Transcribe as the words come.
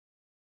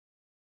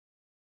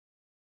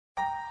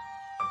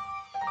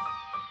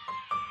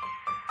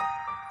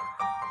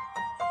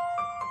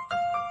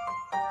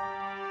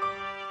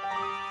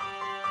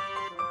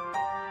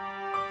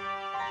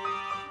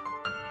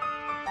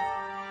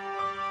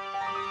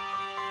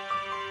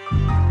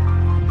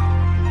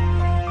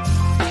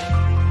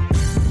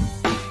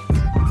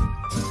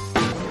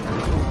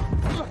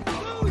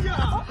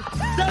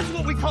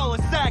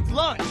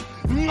lunch.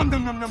 Nom,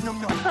 nom, nom, nom,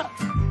 nom, nom.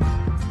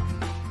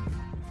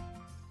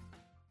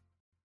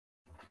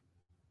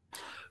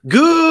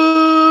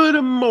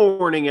 Good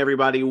morning,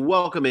 everybody.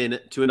 Welcome in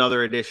to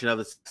another edition of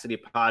the City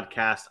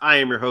Podcast. I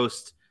am your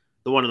host,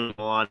 the one and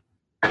only,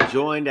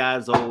 joined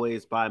as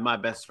always by my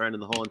best friend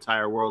in the whole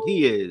entire world.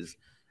 He is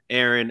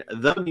Aaron,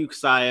 the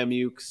Mukesiah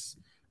Mukes.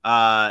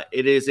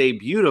 It is a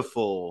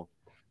beautiful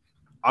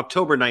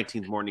October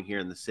 19th morning here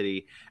in the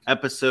city.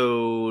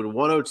 Episode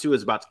 102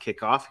 is about to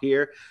kick off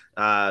here.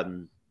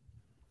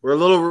 We're a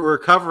little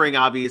recovering,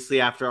 obviously,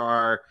 after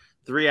our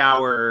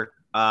 3-hour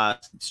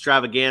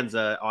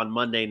extravaganza on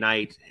Monday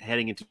night,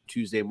 heading into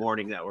Tuesday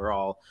morning that we're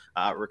all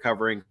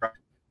recovering from.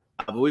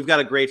 But we've got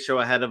a great show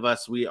ahead of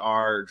us. We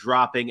are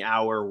dropping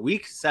our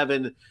Week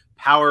 7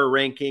 power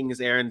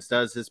rankings. Aaron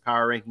does his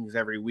power rankings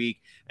every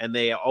week, and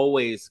they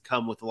always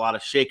come with a lot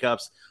of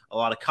shakeups, a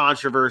lot of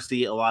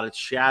controversy, a lot of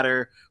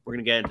chatter. We're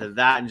going to get into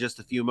that in just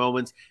a few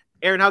moments.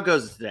 Aaron, how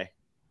goes it today?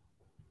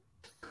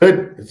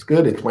 Good. It's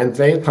good. It's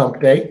Wednesday. It's hump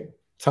day.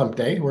 It's hump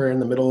day. We're in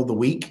the middle of the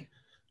week.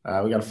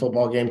 We got a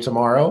football game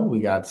tomorrow.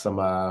 We got some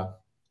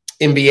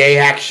NBA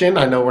action.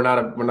 I know we're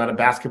not a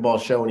basketball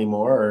show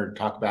anymore or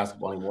talk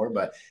basketball anymore,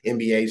 but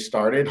NBA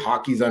started.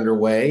 Hockey's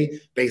underway.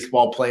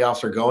 Baseball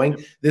playoffs are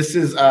going. This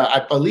is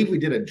I believe we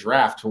did a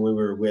draft when we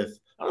were with.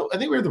 I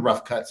think we were the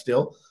Rough Cut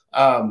still.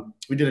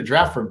 We did a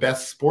draft for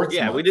best sports.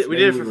 Yeah, month. we did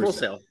it for Full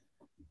Sail.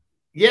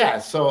 Yeah.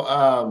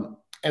 So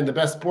and the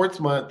best sports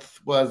month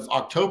was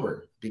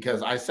October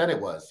because I said it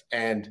was,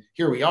 and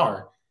here we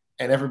are.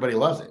 And everybody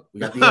loves it.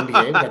 We got the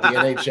NBA, we got the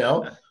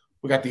NHL,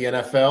 we got the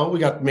NFL, we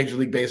got Major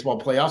League Baseball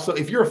playoffs. So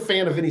if you're a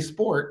fan of any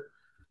sport,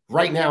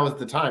 right now is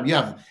the time.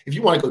 If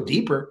you want to go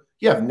deeper,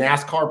 you have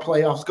NASCAR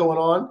playoffs going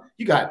on.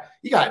 You got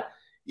everything.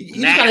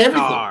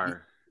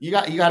 You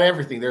got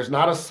everything. There's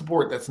not a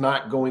sport that's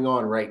not going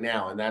on right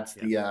now, and that's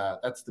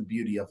the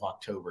beauty of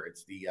October.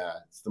 It's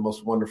the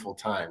most wonderful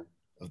time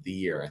of the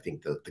year. I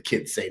think the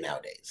kids say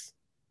nowadays.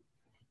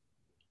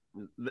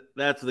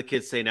 That's what the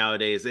kids say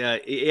nowadays. And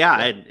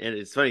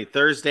it's funny.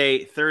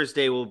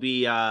 Thursday will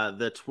be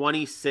the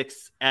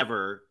 26th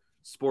ever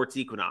sports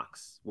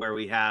equinox, where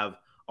we have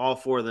all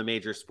 4 of the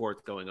major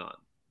sports going on: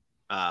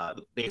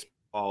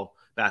 baseball,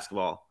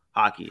 basketball,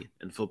 hockey,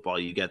 and football.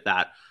 You get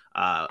that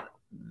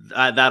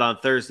on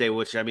Thursday,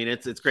 which I mean,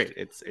 it's great.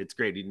 It's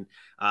great.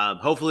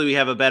 Hopefully, we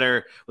have a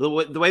better the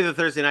way the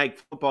Thursday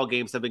night football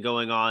games have been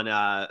going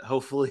on.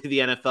 Hopefully, the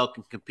NFL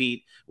can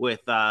compete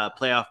with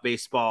playoff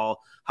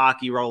baseball,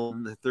 hockey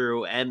rolling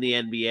through, and the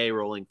NBA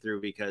rolling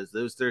through, because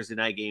those Thursday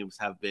night games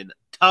have been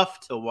tough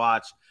to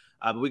watch.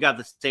 But we got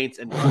the Saints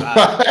and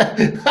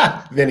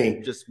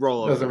Vinny. Just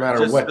roll over. Doesn't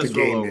matter what the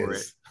game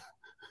is.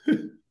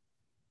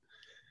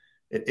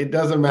 It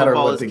doesn't matter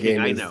what the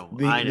game is. I know.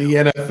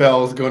 The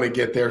NFL is going to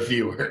get their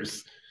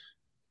viewers.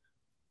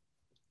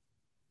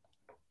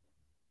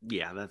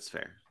 Yeah, that's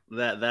fair.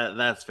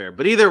 That's fair.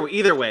 But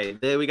either way,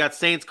 we got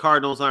Saints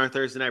Cardinals on our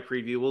Thursday night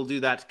preview. We'll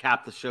do that to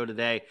cap the show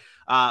today.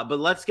 But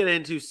let's get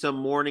into some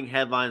morning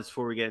headlines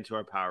before we get into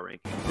our power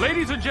ranking.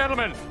 Ladies and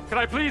gentlemen, can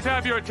I please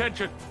have your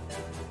attention?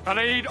 And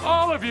I need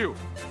all of you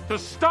to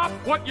stop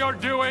what you're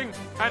doing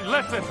and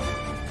listen.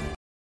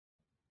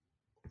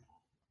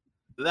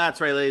 That's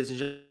right, ladies and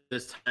gentlemen.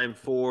 It's time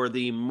for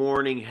the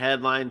morning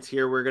headlines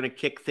here. We're going to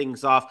kick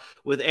things off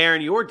with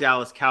Aaron, your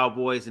Dallas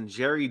Cowboys, and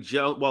Jerry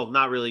Jones. Well,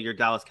 not really your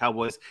Dallas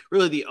Cowboys,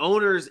 really the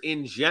owners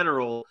in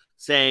general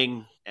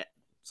saying,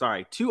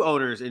 two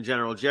owners in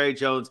general, Jerry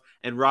Jones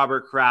and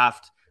Robert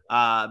Kraft,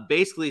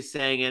 basically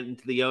saying it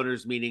into the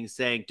owners' meeting,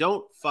 saying,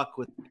 don't fuck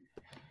with me.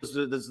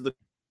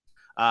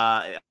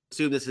 I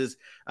assume this is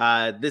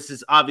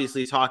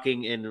obviously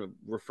talking and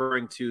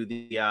referring to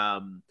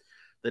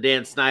the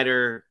Dan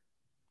Snyder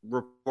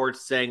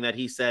reports, saying that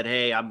he said,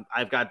 hey,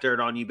 I've got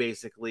dirt on you,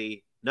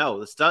 basically. No,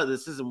 this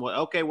isn't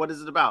what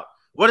is it about?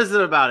 What is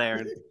it about,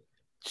 Aaron?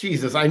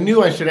 Jesus, I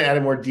knew I should have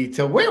added more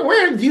detail.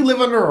 Where do you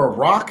live, under a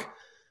rock?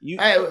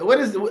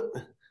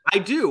 I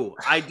do.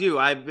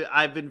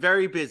 I've been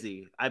very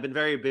busy.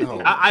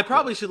 Oh, I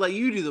probably should let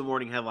you do the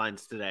morning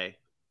headlines today.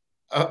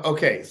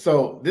 Okay,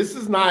 so this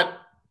is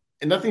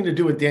nothing to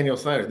do with Daniel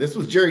Snyder. This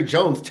was Jerry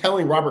Jones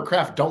telling Robert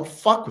Kraft, don't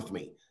fuck with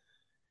me.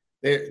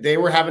 They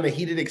were having a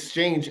heated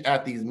exchange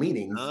at these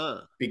meetings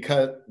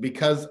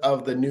because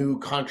of the new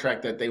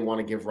contract that they want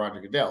to give Roger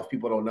Goodell. If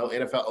people don't know,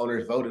 NFL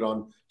owners voted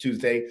on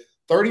Tuesday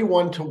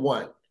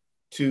 31-1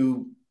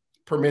 to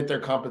permit their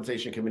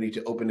compensation committee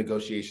to open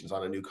negotiations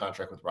on a new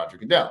contract with Roger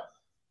Goodell.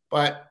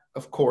 But,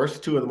 of course,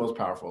 2 of the most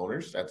powerful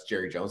owners, that's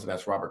Jerry Jones and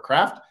that's Robert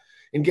Kraft,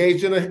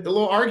 engaged in a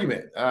little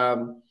argument.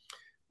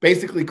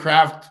 Basically,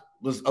 Kraft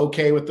was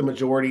okay with the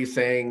majority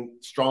saying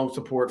strong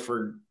support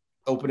for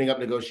opening up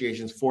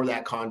negotiations for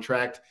that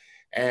contract.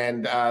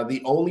 And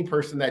the only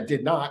person that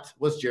did not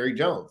was Jerry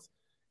Jones.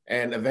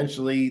 And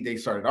eventually they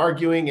started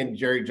arguing, and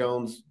Jerry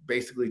Jones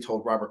basically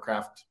told Robert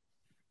Kraft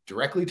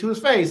directly to his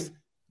face,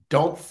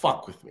 don't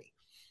fuck with me.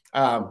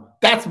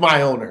 That's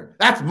my owner.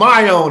 That's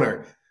my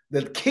owner.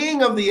 The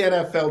king of the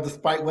NFL,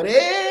 despite what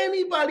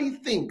anybody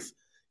thinks.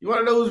 You want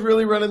to know who's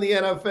really running the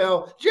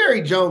NFL?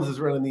 Jerry Jones is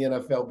running the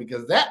NFL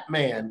because that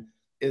man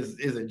is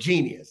a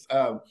genius.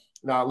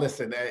 Now,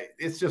 listen,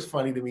 it's just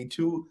funny to me,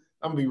 too.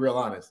 I'm going to be real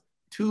honest.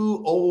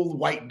 Two old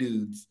white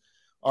dudes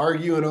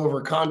arguing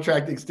over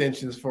contract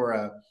extensions for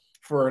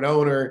an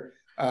owner,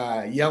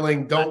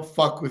 yelling, "Don't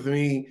fuck with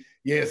me."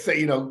 Yeah,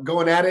 say,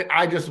 going at it.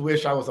 I just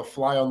wish I was a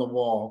fly on the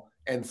wall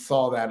and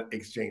saw that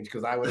exchange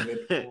because I would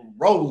have been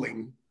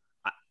rolling.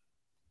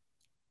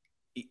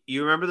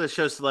 You remember the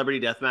show Celebrity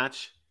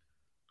Deathmatch?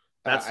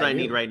 That's what I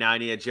need right now. I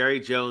need a Jerry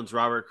Jones,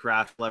 Robert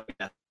Kraft Celebrity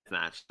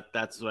Deathmatch.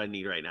 That's what I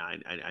need right now.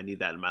 I need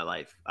that in my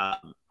life. All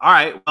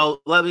right.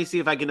 Well, let me see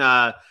if I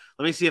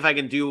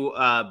can do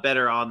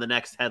better on the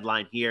next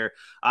headline here.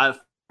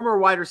 Former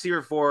wide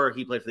receiver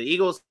he played for the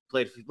Eagles.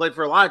 He played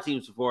for a lot of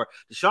teams before.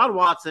 Deshaun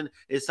Watson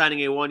is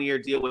signing a one-year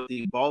deal with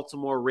the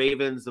Baltimore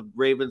Ravens. The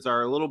Ravens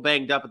are a little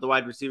banged up at the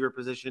wide receiver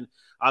position.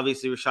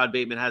 Obviously, Rashad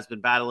Bateman has been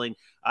battling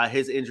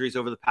his injuries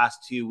over the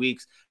past 2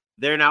 weeks.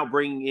 They're now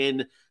bringing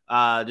in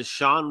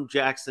Deshaun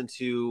Jackson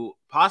to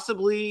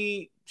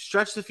possibly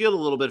stretch the field a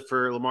little bit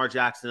for Lamar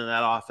Jackson in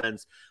that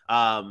offense.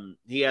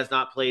 He has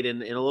not played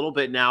in a little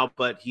bit now,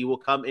 but he will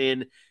come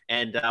in.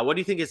 And what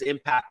do you think his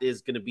impact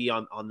is going to be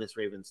on this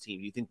Ravens team?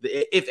 Do you think,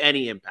 if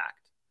any, impact?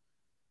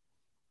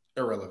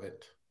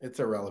 Irrelevant.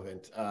 It's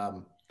irrelevant.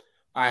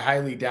 I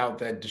highly doubt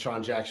that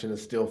Deshaun Jackson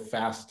is still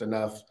fast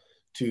enough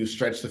to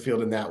stretch the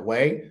field in that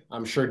way.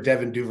 I'm sure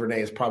Devin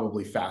Duvernay is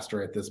probably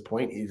faster at this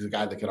point. He's a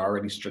guy that could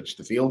already stretch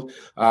the field.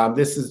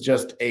 This is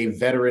just a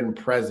veteran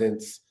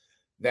presence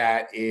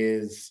that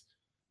is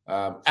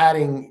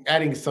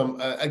adding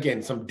some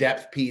some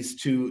depth piece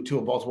to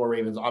a Baltimore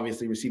Ravens,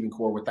 obviously receiving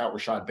core without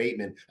Rashad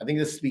Bateman. I think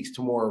this speaks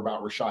to more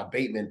about Rashad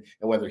Bateman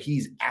and whether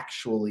he's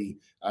actually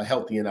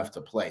healthy enough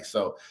to play.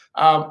 So,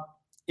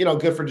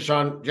 good for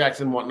Deshaun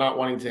Jackson not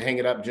wanting to hang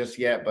it up just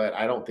yet, but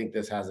I don't think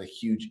this has a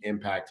huge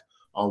impact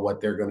on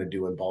what they're going to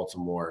do in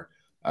Baltimore,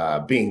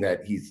 being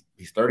that he's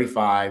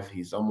 35,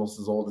 he's almost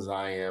as old as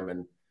I am,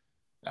 and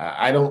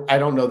I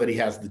don't know that he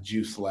has the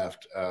juice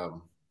left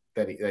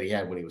that he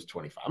had when he was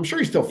 25. I'm sure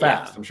he's still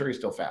fast. Yeah. I'm sure he's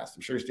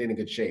staying in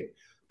good shape.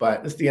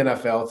 But it's the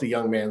NFL. It's a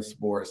young man's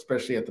sport,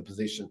 especially at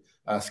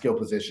the skill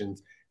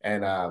positions.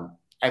 And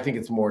I think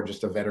it's more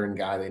just a veteran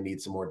guy. They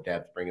need some more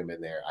depth. Bring him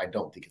in there. I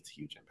don't think it's a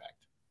huge impact.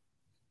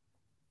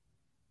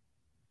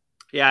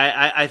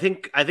 Yeah, I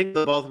think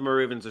the Baltimore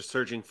Ravens are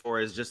searching for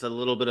is just a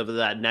little bit of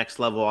that next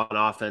level on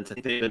offense. I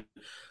think they've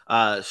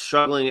been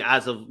struggling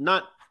as of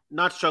not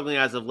struggling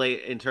as of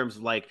late in terms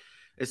of like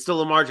it's still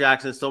Lamar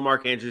Jackson, it's still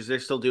Mark Andrews, they're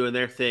still doing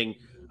their thing,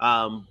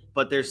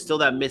 but there's still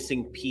that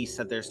missing piece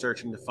that they're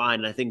searching to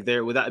find. And I think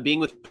being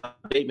with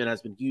Bateman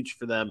has been huge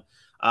for them.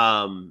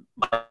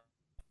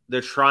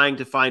 They're trying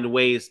to find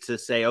ways to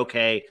say,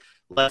 okay,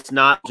 let's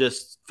not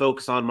just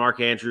focus on Mark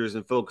Andrews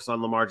and focus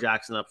on Lamar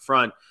Jackson up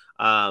front.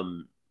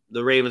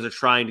 The Ravens are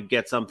trying to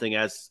get something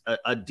as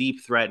a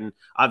deep threat. And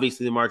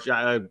obviously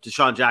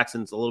Deshaun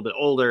Jackson's a little bit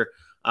older,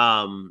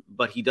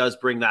 but he does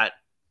brings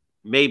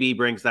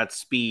that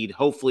speed.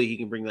 Hopefully he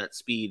can bring that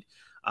speed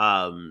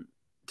to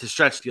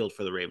stretch the field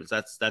for the Ravens.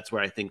 That's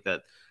where I think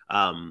that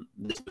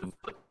this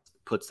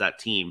puts that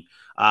team.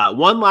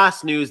 One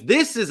last news.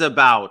 This is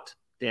about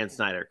Dan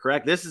Snyder,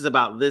 correct? This is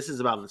about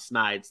the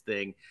Snides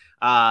thing.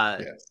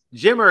 Yes.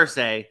 Jim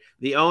Irsay,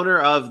 the owner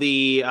of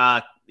the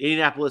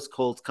Indianapolis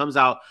Colts, comes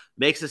out,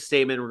 makes a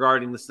statement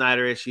regarding the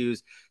Snyder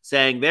issues,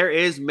 saying there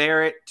is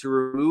merit to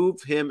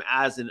remove him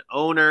as an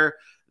owner.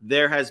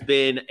 There has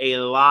been a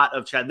lot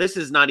of chat. This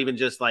is not even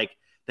just like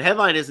the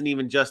headline isn't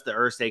even just the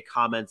Irsay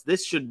comments.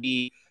 This should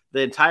be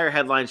the entire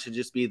headline should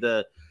just be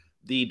the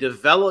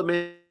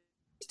development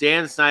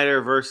Dan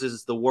Snyder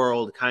versus the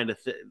world kind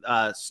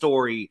of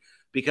story,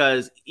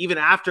 because even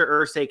after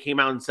Irsay came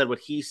out and said what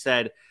he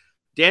said,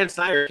 Dan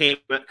Snyder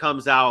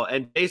comes out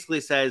and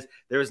basically says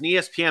there was an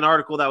ESPN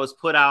article that was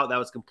put out that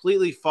was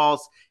completely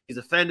false. He's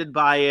offended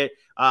by it.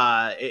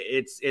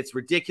 It's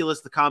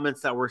ridiculous, the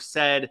comments that were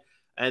said.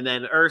 And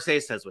then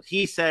Irsay says what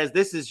he says.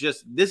 This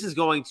is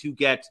going to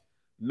get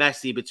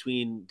messy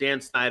between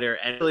Dan Snyder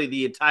and really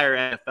the entire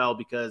NFL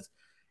because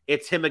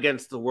it's him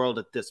against the world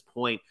at this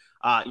point.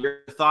 Your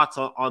thoughts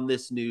on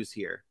this news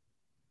here?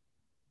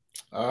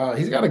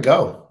 He's got to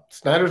go.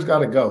 Snyder's got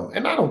to go.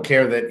 And I don't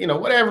care that,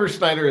 whatever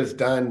Snyder has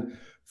done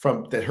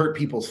that hurt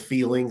people's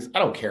feelings. I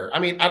don't care. I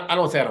mean, I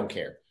don't say I don't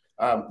care.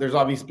 There's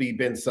obviously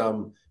been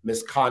some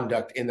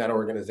misconduct in that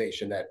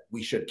organization that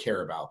we should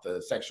care about.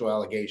 The sexual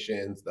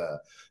allegations, the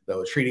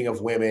treating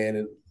of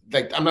women.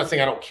 And I'm not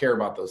saying I don't care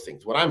about those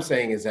things. What I'm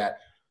saying is that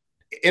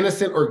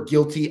innocent or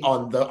guilty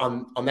on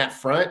that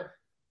front,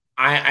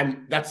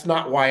 that's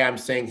not why I'm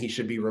saying he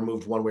should be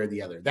removed one way or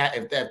the other. That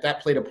if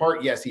that played a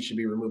part, yes, he should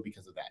be removed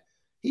because of that.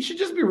 He should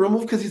just be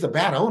removed because he's a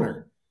bad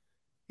owner.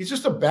 He's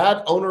just a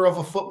bad owner of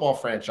a football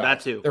franchise. That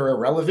too. They're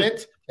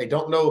irrelevant. They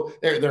don't know.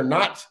 They're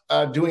not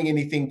doing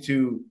anything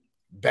to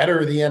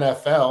better the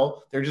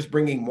NFL. They're just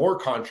bringing more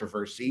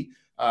controversy.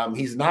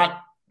 He's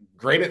not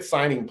great at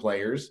signing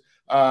players.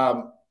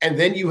 And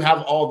then you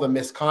have all the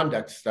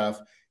misconduct stuff.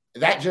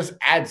 That just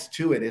adds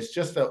to it. It's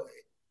just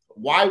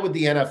Why would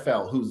the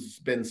NFL, who's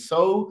been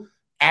so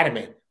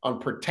adamant on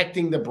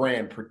protecting the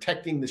brand,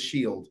 protecting the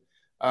shield,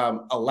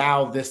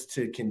 allow this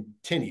to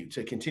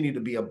continue to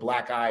be a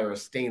black eye or a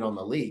stain on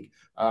the league?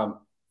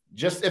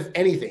 Just if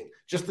anything,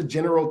 just the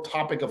general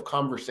topic of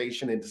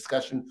conversation and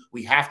discussion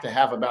we have to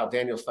have about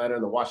Daniel Snyder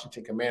and the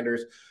Washington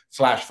Commanders /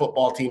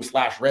 football team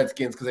 /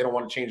 Redskins because they don't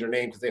want to change their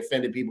name because they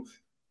offended people.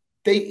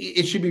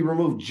 It should be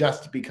removed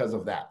just because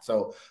of that.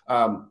 So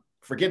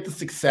forget the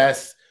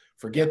success,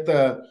 forget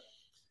the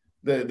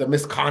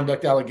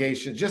misconduct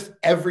allegations, just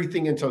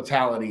everything in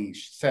totality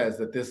says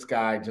that this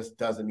guy just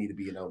doesn't need to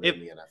be an owner in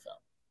the NFL.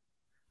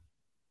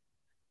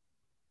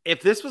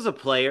 If this was a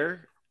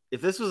player in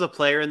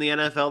the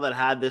NFL that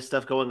had this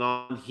stuff going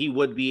on, he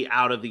would be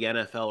out of the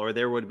NFL, or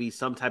there would be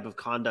some type of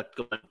conduct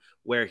going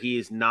where he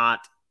is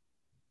not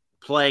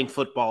playing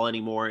football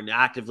anymore and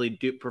actively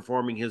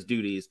performing his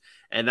duties.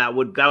 And that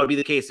would be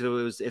the case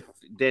if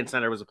Dan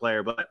Snyder was a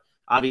player, but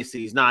obviously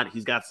he's not.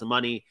 He's got some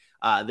money.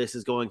 This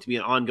is going to be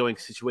an ongoing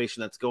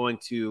situation that's going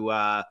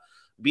to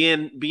be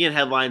in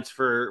headlines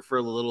for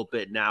a little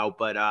bit now.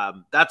 But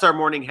that's our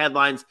morning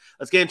headlines.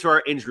 Let's get into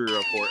our injury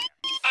report.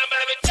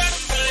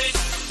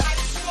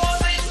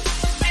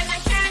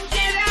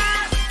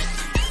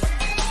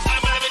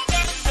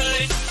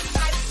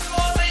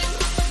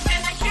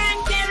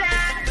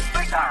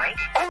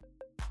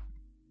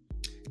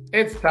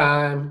 It's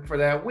time for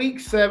that Week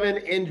 7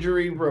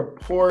 injury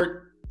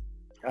report.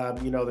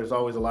 There's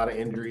always a lot of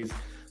injuries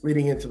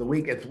leading into the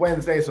week. It's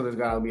Wednesday, so there's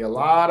going to be a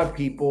lot of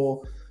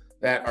people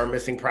that are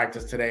missing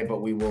practice today,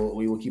 but we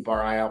will keep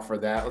our eye out for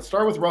that. Let's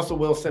start with Russell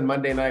Wilson.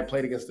 Monday night,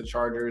 played against the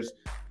Chargers.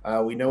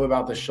 We know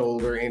about the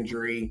shoulder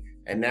injury,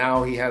 and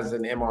now he has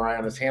an MRI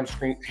on his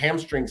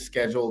hamstring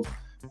scheduled.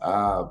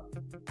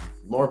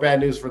 More bad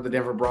news for the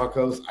Denver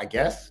Broncos, I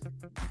guess.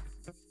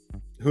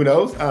 Who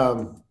knows?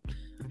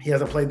 He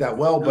hasn't played that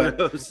well, but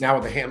now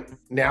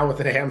with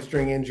the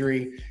hamstring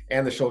injury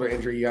and the shoulder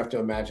injury, you have to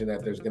imagine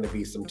that there's going to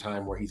be some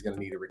time where he's going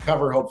to need to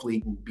recover. Hopefully,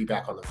 he can be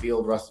back on the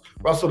field.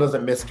 Russell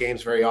doesn't miss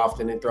games very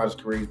often, and throughout his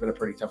career, he's been a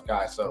pretty tough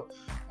guy. So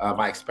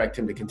I expect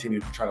him to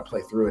continue to try to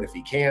play through it if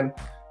he can.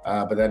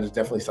 But that is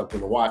definitely something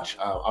to watch.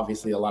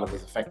 Obviously, a lot of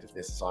his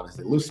effectiveness is on his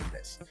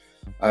elusiveness.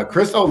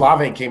 Chris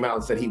Olave came out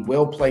and said he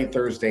will play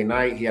Thursday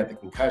night. He had the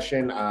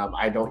concussion.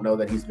 I don't know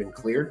that he's been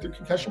cleared through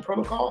concussion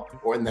protocol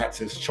or that's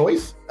his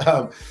choice.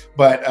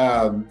 But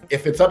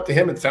if it's up to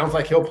him, it sounds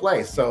like he'll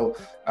play. So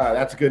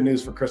that's good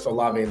news for Chris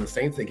Olave and the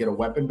Saints. They get a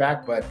weapon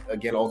back. But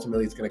again,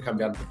 ultimately, it's going to come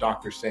down to the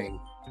doctor saying,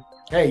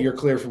 hey, you're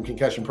clear from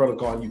concussion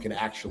protocol and you can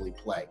actually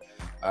play.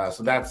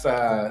 So that's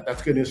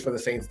good news for the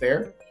Saints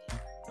there.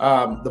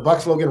 The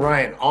Bucs' Logan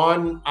Ryan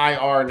on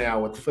IR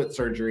now with foot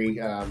surgery.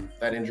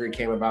 That injury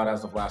came about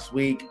as of last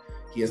week.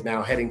 He is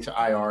now heading to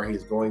IR. He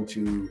is going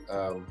to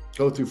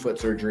go through foot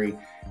surgery,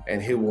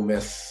 and he will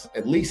miss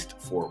at least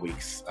 4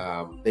 weeks.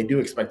 They do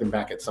expect him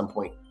back at some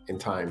point in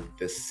time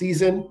this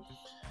season.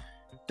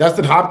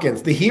 Dustin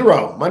Hopkins, the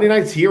hero, Monday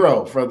night's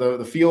hero for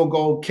the field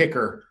goal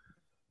kicker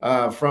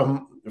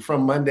from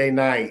Monday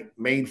night,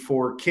 made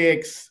 4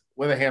 kicks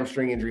with a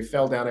hamstring injury,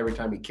 fell down every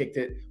time he kicked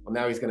it. Well,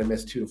 now he's going to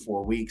miss 2 to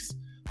 4 weeks.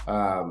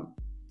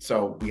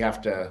 So we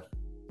have to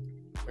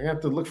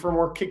look for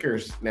more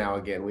kickers now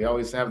again. We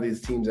always have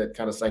these teams that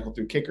kind of cycle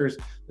through kickers.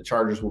 The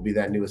Chargers will be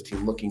that newest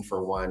team looking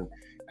for one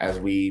as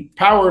we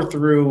power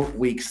through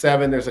Week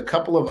 7. There's a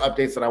couple of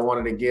updates that I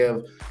wanted to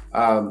give.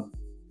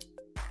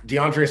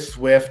 DeAndre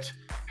Swift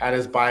had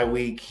his bye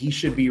week. He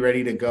should be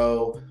ready to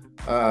go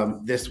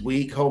this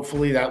week.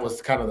 Hopefully that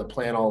was kind of the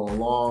plan all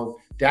along.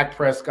 Dak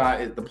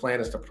Prescott, the plan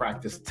is to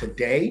practice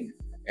today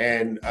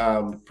and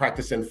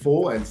practice in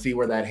full and see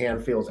where that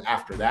hand feels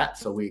after that.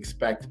 So we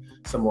expect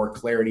some more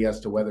clarity as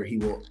to whether he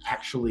will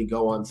actually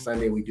go on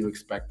Sunday. We do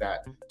expect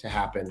that to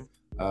happen.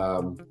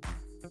 And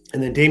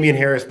then Damian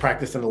Harris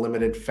practiced in a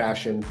limited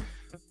fashion.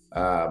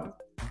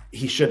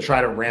 He should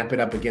try to ramp it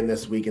up again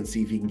this week and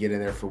see if he can get in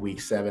there for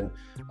Week 7.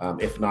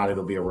 If not,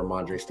 it'll be a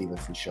Ramondre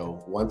Stevenson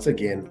show once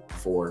again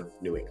for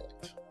New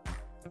England.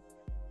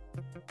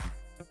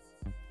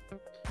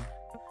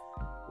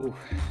 Ooh.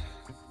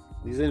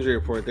 These injury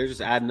reports, they're just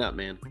adding up,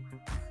 man.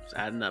 Just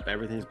adding up.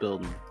 Everything's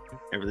building.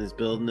 Everything's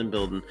building and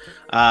building.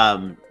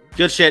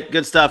 Good shit.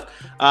 Good stuff.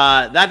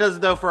 That does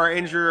it, though, for our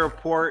injury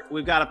report.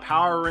 We've got a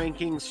power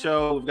rankings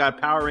show. We've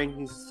got power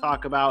rankings to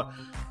talk about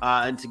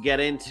and to get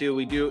into.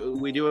 We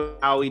do it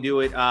how we do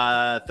it.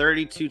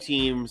 32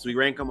 teams. We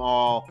rank them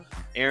all.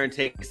 Aaron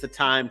takes the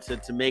time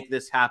to make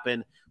this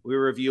happen. We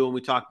review and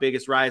we talk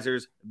biggest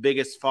risers,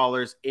 biggest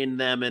fallers in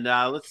them. And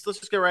let's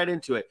just get right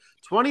into it.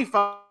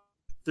 25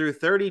 through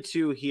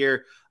 32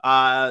 here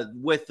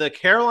with the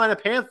Carolina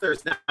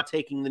Panthers now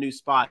taking the new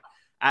spot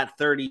at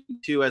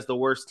 32 as the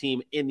worst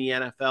team in the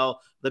NFL.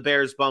 The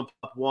Bears bump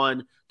up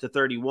 1 to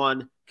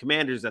 31.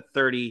 Commanders at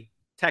 30.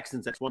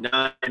 Texans at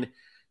 29.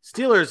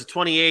 Steelers at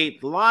 28.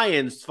 The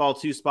Lions fall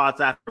 2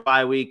 spots after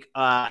bye week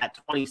at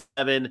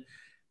 27.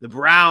 The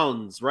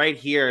Browns right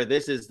here.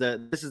 This is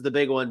the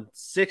big one.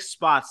 6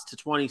 spots to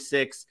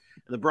 26.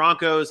 And the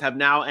Broncos have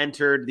now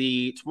entered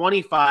the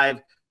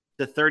 25 to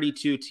the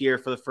 32 tier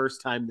for the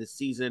first time this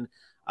season.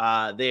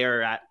 They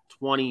are at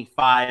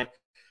 25.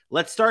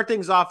 Let's start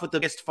things off with the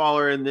biggest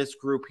faller in this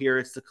group here.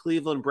 It's the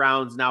Cleveland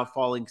Browns, now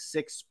falling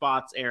 6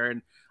 spots,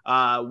 Aaron.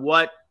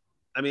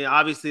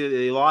 Obviously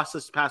they lost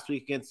this past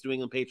week against New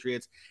England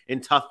Patriots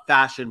in tough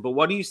fashion, but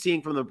what are you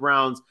seeing from the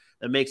Browns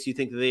that makes you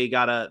think that they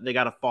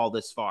gotta fall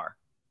this far?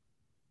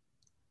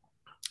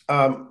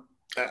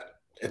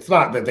 It's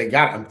not that they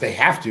got them. They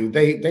have to.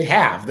 They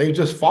have. They've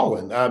just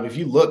fallen. If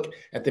you look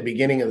at the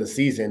beginning of the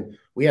season,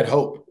 we had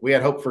hope. We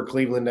had hope for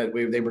Cleveland that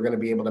they were going to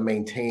be able to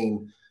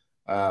maintain.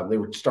 They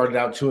were started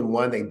out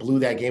 2-1. They blew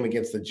that game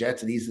against the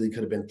Jets. It easily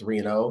could have been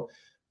 3-0.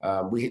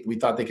 We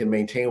thought they could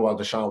maintain while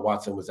Deshaun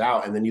Watson was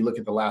out. And then you look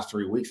at the last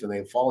 3 weeks, and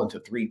they've fallen to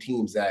 3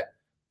 teams that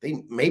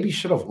they maybe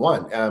should have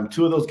won.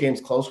 2 of those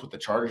games close with the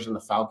Chargers and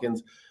the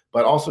Falcons,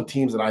 but also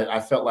teams that I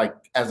felt like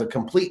as a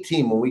complete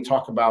team, when we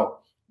talk about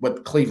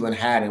what Cleveland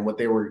had and what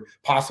they were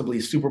possibly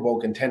Super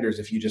Bowl contenders,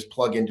 if you just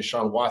plug in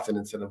Deshaun Watson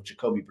instead of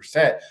Jacoby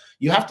Brissett,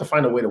 you have to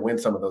find a way to win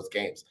some of those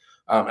games.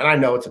 And I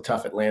know it's a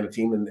tough Atlanta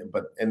team,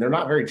 and they're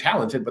not very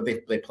talented, but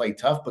they play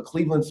tough. But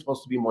Cleveland's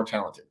supposed to be more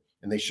talented,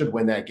 and they should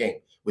win that game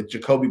with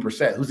Jacoby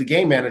Brissett, who's a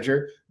game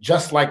manager,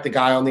 just like the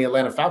guy on the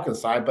Atlanta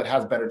Falcons side, but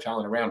has better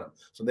talent around him.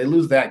 So they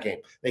lose that game.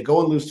 They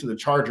go and lose to the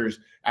Chargers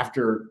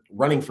after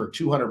running for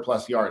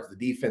 200-plus yards. The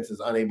defense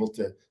is unable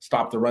to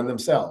stop the run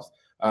themselves.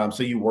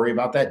 So you worry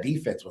about that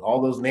defense with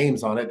all those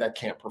names on it that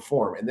can't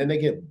perform. And then they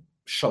get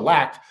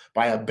shellacked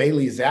by a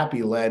Bailey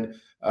Zappi-led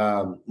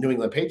New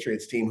England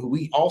Patriots team, who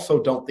we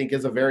also don't think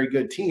is a very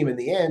good team in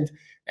the end.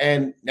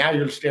 And now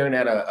you're staring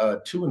at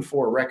a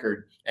 2-4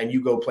 record, and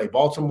you go play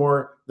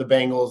Baltimore, the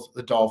Bengals,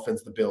 the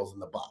Dolphins, the Bills,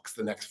 and the Bucs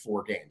the next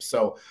 4 games.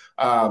 So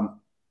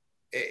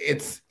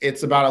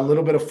it's about a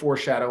little bit of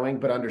foreshadowing,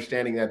 but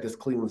understanding that this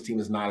Cleveland team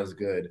is not as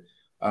good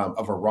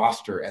of a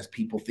roster as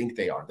people think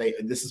they are.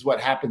 This is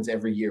what happens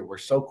every year. We're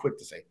so quick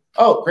to say,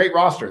 oh, great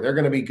roster, they're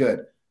going to be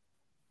good.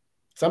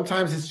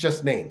 Sometimes it's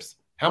just names.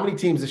 How many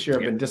teams this year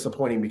have been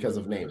disappointing because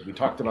of names? We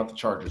talked about the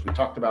Chargers. We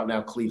talked about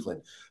now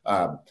Cleveland.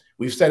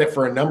 We've said it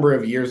for a number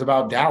of years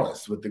about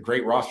Dallas with the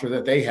great roster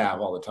that they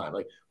have all the time.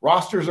 Like,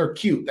 rosters are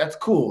cute. That's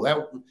cool.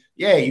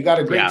 You got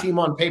a great team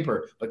on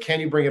paper, but can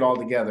you bring it all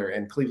together?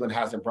 And Cleveland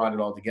hasn't brought it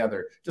all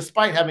together.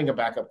 Despite having a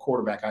backup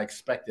quarterback, I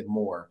expected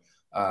more.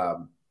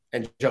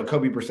 And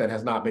Jacoby Brissett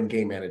has not been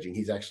game managing.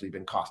 He's actually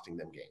been costing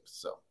them games.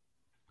 So.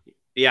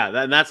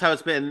 Yeah, and that's how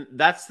it's been.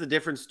 That's the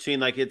difference between,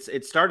 like,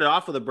 it started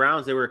off with the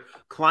Browns. They were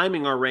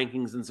climbing our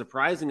rankings and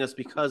surprising us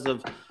because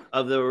of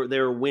they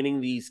were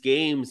winning these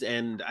games.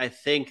 And I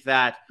think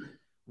that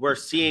we're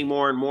seeing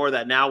more and more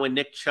that now when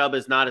Nick Chubb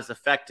is not as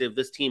effective,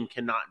 this team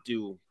cannot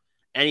do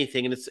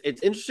anything. And it's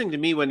interesting to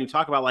me when you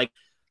talk about, like,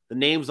 the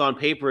names on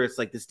paper. It's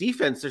like this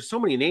defense, there's so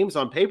many names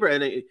on paper,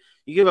 and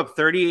you give up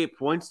 38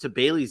 points to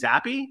Bailey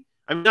Zappi.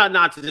 I mean,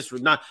 not to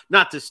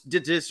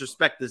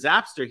disrespect the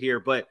Zapster here,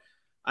 but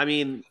I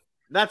mean,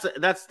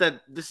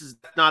 this is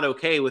not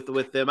okay with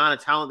the amount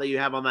of talent that you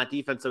have on that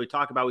defense that we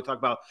talk about. We talk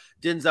about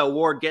Denzel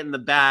Ward getting the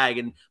bag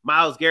and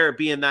Myles Garrett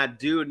being that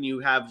dude, and you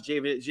have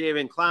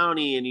Javen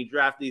Clowney, and you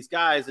draft these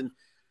guys, and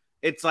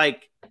it's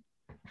like,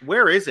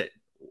 where is it?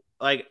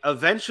 Like,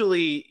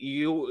 eventually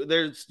you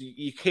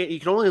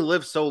can only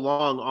live so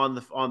long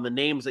on the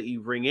names that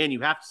you bring in.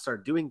 You have to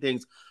start doing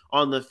things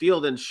on the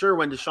field. And sure,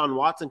 when Deshaun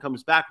Watson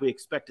comes back, we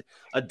expect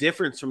a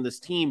difference from this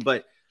team,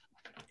 but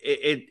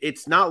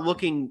it's not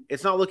looking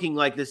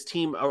like this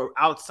team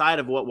outside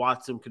of what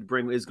Watson could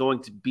bring is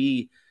going to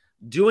be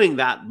doing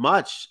that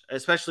much,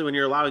 especially when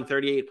you're allowing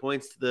 38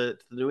 points to the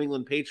New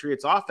England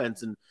Patriots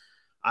offense. And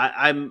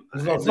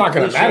it's not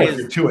going to matter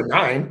if you're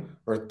 2-9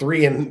 or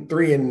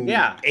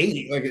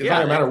 3-8. Like, it's not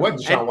going to matter what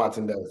Deshaun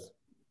Watson does.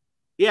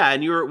 Yeah,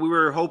 and we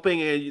were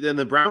hoping, and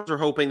the Browns were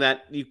hoping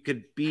that you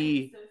could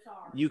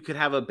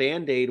have a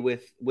Band-Aid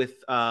with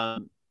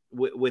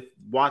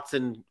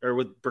Watson or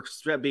with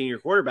Brissett being your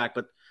quarterback,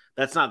 but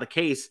that's not the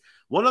case.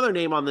 One other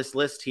name on this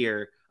list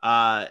here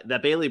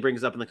that Bailey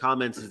brings up in the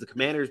comments is the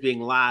Commanders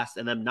being last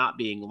and them not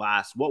being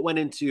last. What went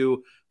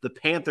into the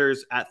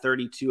Panthers at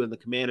 32 and the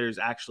Commanders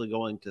actually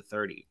going to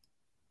 30?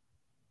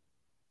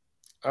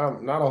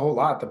 Not a whole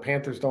lot. The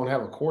Panthers don't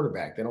have a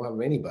quarterback. They don't have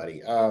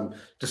anybody.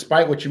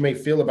 Despite what you may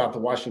feel about the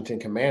Washington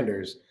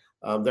Commanders,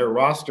 their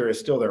roster is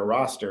still their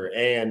roster.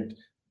 And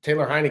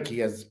Taylor Heineke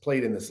has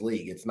played in this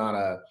league. It's not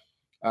a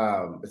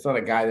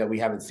guy that we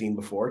haven't seen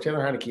before. Taylor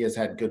Heineke has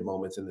had good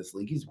moments in this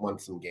league. He's won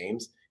some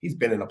games. He's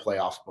been in the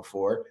playoffs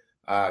before.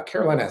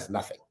 Carolina has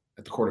nothing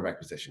at the quarterback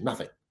position.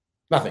 Nothing.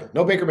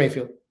 No Baker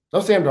Mayfield.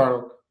 No Sam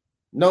Darnold.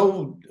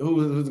 No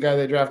who's the guy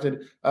they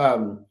drafted?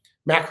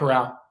 Matt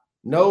Corral.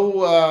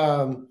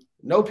 No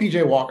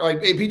PJ Walker.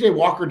 Like, PJ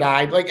Walker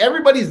died. Like,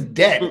 everybody's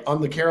dead on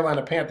the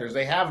Carolina Panthers.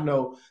 They have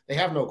no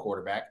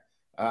quarterback.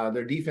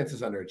 Their defense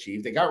is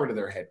underachieved. They got rid of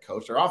their head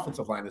coach. Their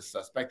offensive line is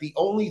suspect. The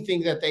only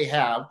thing that they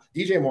have,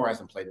 DJ Moore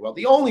hasn't played well.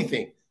 The only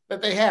thing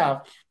that they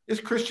have is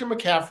Christian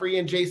McCaffrey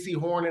and J.C.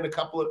 Horn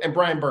and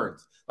Brian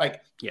Burns.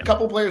 Like, a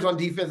couple players on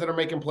defense that are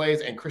making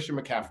plays, and Christian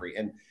McCaffrey.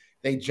 And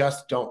they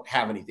just don't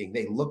have anything.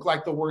 They look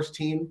like the worst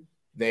team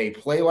They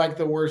play like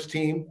the worst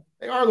team.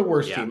 They are the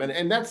worst team.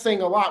 And that's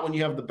saying a lot when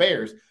you have the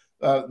Bears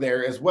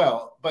there as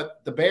well.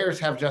 But the Bears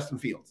have Justin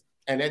Fields.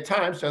 And at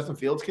times, Justin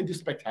Fields can do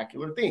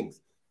spectacular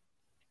things.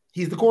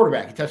 He's the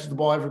quarterback. He touches the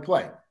ball every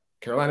play.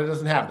 Carolina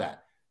doesn't have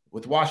that.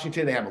 With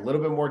Washington, they have a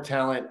little bit more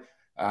talent.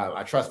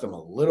 I trust them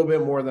a little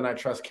bit more than I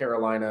trust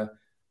Carolina.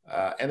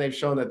 And they've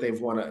shown that they've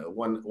won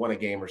a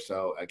game or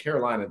so.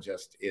 Carolina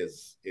just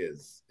is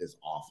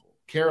awful.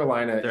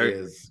 Carolina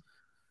is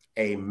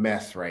a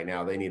mess right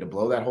now. They need to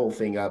blow that whole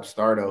thing up,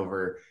 start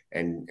over,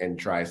 and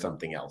try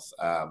something else.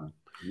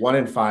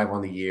 1-5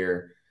 on the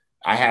year.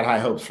 I had high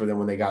hopes for them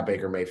when they got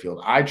Baker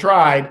Mayfield. I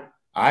tried,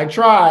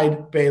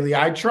 Bailey.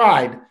 I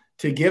tried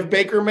to give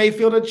Baker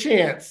Mayfield a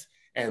chance,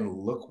 and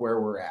look where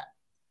we're at.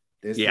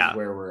 This is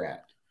where we're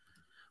at.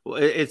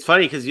 Well, it's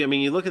funny because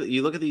you look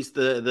at these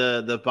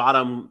the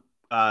bottom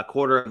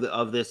quarter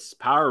of this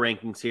power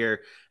rankings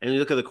here, and you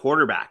look at the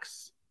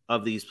quarterbacks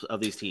of these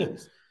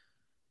teams.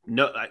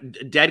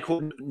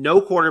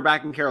 No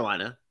quarterback in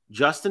Carolina.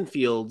 Justin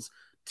Fields,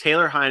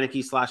 Taylor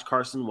Heineke /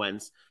 Carson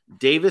Wentz,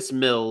 Davis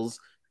Mills,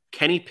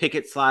 Kenny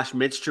Pickett /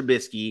 Mitch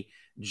Trubisky,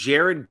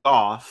 Jared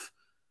Goff,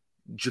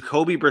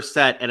 Jacoby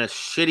Brissett, and a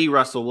shitty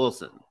Russell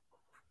Wilson.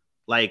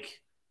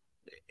 Like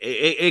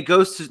it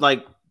goes to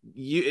like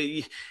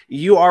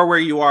you are where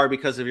you are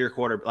because of your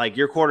quarterback. Like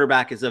your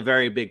quarterback is a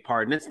very big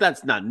part, and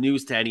that's not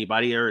news to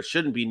anybody, or it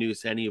shouldn't be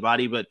news to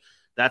anybody, but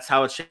that's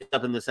how it's shaped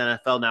up in this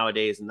NFL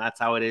nowadays, and that's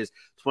how it is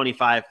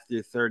 25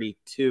 through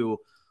 32.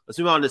 Let's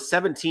move on to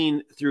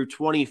 17 through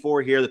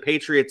 24 here. The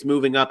Patriots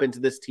moving up into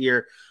this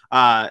tier,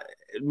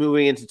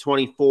 moving into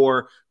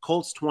 24.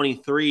 Colts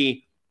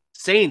 23.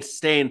 Saints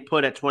staying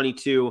put at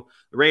 22.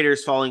 The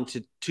Raiders falling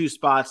to 2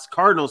 spots.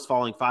 Cardinals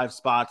falling 5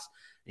 spots.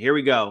 Here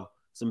we go.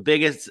 Some of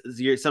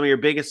your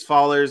biggest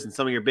fallers and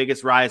some of your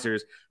biggest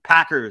risers.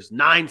 Packers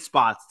 9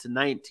 spots to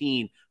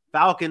 19.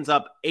 Falcons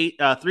up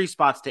 3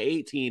 spots to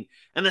 18,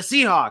 and the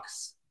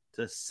Seahawks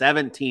to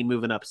 17,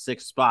 moving up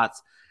 6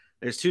 spots.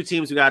 There's 2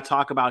 teams we got to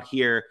talk about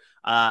here,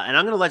 and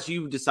I'm going to let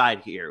you decide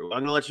here. I'm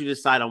going to let you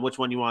decide on which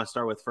one you want to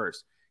start with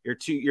first.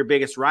 Your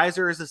biggest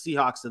riser is the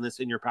Seahawks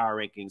in your power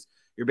rankings.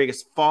 Your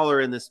biggest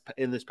faller in this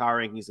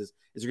power rankings is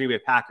the Green Bay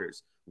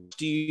Packers.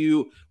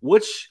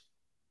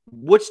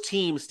 Which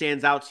team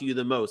stands out to you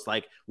the most?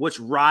 Like which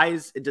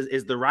rise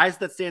is the rise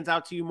that stands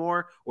out to you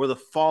more, or the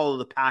fall of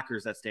the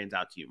Packers that stands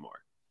out to you more?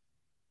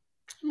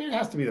 I mean, it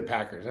has to be the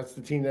Packers. That's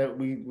the team that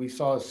we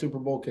saw as Super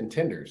Bowl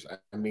contenders.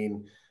 I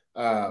mean,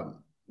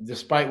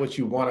 despite what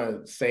you want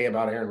to say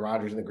about Aaron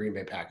Rodgers and the Green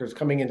Bay Packers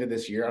coming into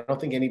this year, I don't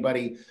think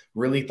anybody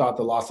really thought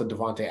the loss of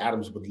Devontae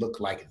Adams would look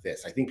like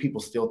this. I think people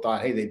still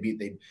thought, hey,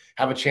 they'd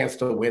have a chance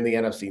to win the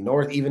NFC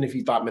North, even if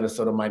you thought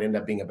Minnesota might end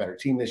up being a better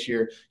team this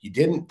year. You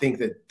didn't think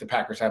that the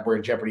Packers were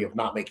in jeopardy of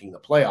not making the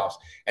playoffs.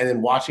 And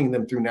then watching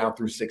them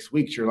through 6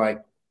 weeks, you're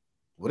like,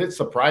 would it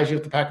surprise you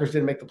if the Packers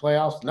didn't make the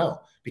playoffs?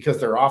 No, because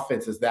their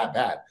offense is that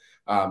bad.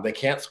 They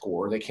can't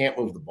score. They can't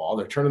move the ball.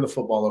 They're turning the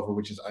football over,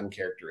 which is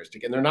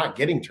uncharacteristic, and they're not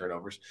getting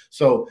turnovers.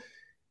 So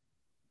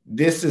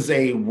this is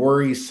a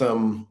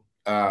worrisome.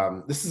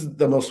 This is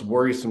the most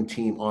worrisome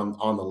team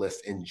on the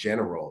list in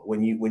general.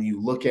 When you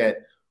look at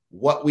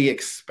what we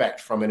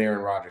expect from an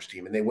Aaron Rodgers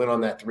team, and they went on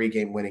that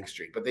 3-game winning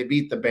streak, but they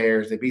beat the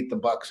Bears, they beat the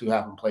Bucks, who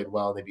haven't played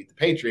well, and they beat the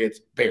Patriots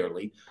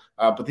barely.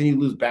 But then you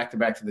lose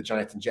back-to-back to the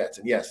Giants and Jets.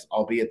 And yes,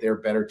 albeit they're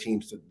better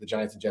teams, the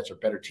Giants and Jets are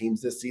better teams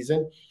this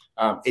season.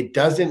 It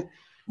doesn't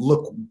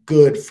look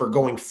good for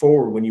going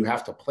forward when you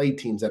have to play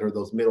teams that are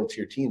those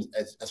middle-tier teams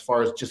as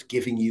far as just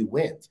giving you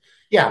wins.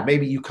 Yeah,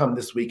 maybe you come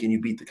this week and you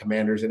beat the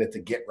Commanders and it's a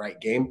get-right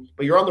game,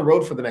 but you're on the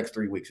road for the next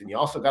 3 weeks, and you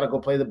also got to go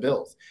play the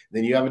Bills.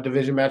 Then you have a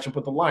division matchup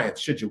with the Lions.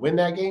 Should you win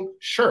that game?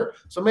 Sure.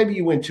 So maybe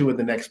you win 2 of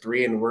the next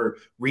 3, and we're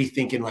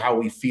rethinking how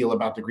we feel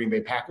about the Green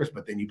Bay Packers,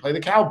 but then you play the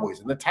Cowboys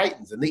and the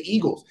Titans and the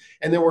Eagles,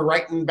 and then we're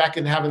right back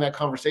into having that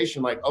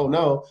conversation like, oh,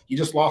 no, you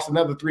just lost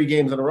another 3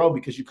 games in a row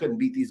because you couldn't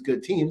beat these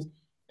good teams.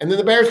 And then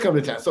the Bears come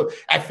to town. So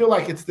I feel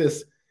like it's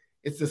this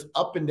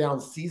up and down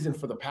season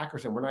for the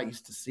Packers, and we're not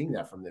used to seeing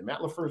that from them.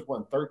 Matt LaFleur's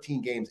won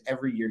 13 games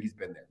every year he's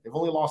been there. They've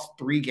only lost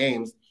 3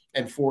 games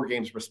and 4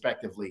 games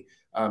respectively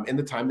in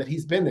the time that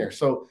he's been there.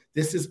 So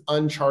this is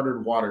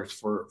uncharted waters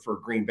for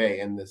Green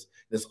Bay and this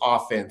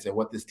offense and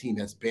what this team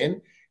has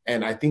been.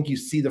 And I think you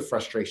see the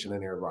frustration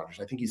in Aaron Rodgers.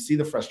 I think you see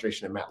the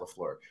frustration in Matt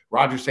LaFleur.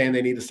 Rodgers saying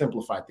they need to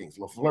simplify things.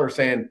 LaFleur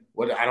saying,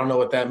 I don't know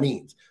what that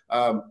means.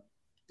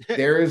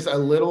 There's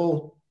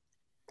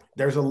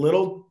a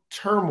little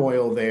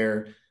turmoil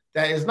there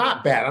that is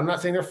not bad. I'm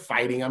not saying they're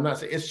fighting. I'm not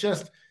saying it's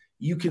just,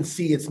 you can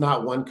see it's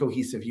not one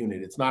cohesive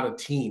unit. It's not a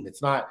team.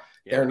 It's not,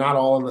 they're not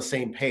all on the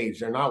same page.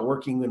 They're not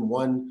working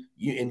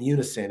in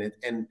unison.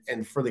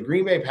 And for the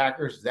Green Bay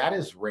Packers, that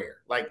is rare.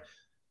 Like,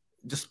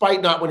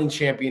 despite not winning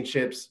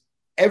championships,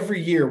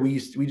 every year we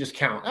just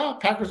count,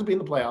 Packers will be in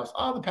the playoffs.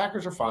 The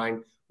Packers are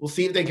fine. We'll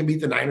see if they can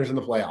beat the Niners in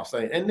the playoffs.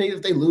 And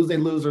if they lose, they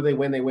lose, or they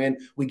win.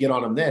 We get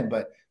on them then.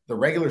 But the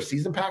regular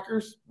season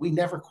Packers, we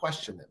never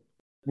question them.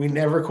 We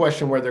never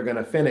question where they're going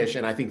to finish.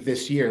 And I think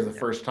this year is the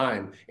first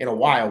time in a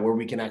while where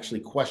we can actually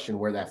question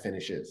where that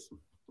finish is.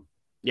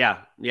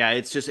 Yeah.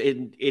 It's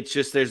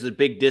just there's a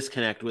big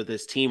disconnect with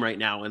this team right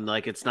now, and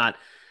like it's not.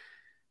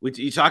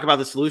 You talk about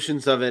the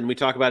solutions of it, and we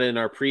talk about it in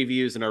our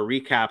previews and our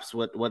recaps,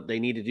 what they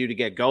need to do to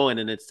get going.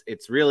 And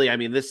it's really, I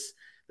mean, this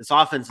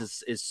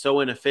offense is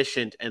so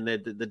inefficient, and the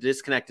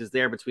disconnect is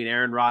there between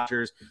Aaron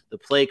Rodgers, the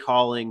play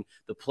calling,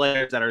 the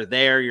players that are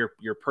there,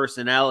 your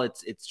personnel.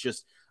 It's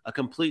just a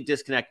complete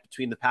disconnect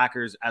between the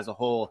Packers as a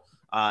whole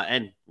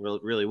and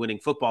really winning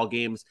football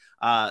games.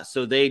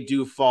 So they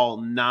do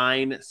fall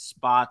 9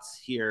 spots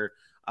here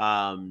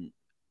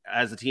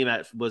as a team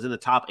that was in the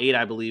top 8,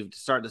 I believe, to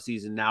start the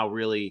season. Now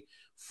really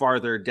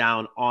farther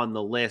down on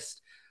the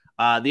list.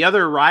 The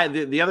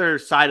other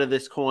side of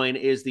this coin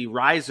is the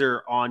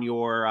riser on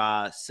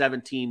your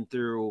 17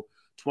 through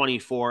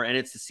 24, and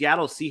it's the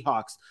Seattle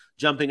Seahawks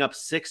jumping up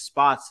 6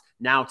 spots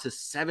now to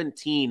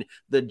 17.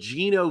 The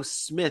Geno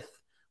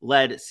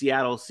Smith-led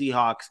Seattle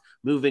Seahawks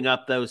moving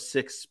up those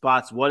 6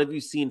 spots. What have you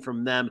seen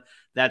from them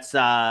that's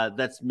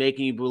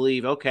making you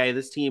believe, okay,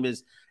 this team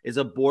is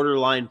a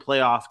borderline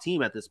playoff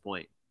team at this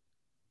point?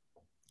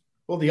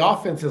 Well, the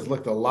offense has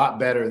looked a lot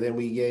better than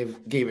we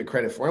gave it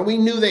credit for. And we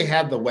knew they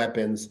had the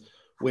weapons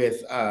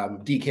with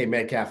DK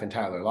Metcalf and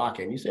Tyler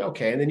Lockett. And you say,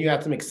 okay. And then you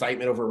had some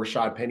excitement over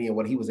Rashad Penny and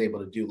what he was able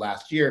to do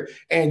last year.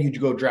 And you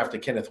go draft a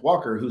Kenneth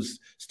Walker, who's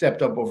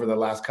stepped up over the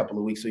last couple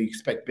of weeks. So you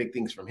expect big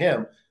things from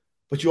him.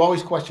 But you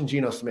always question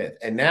Geno Smith.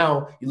 And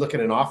now you look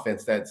at an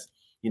offense that's,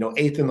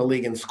 8th in the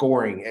league in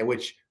scoring, and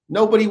which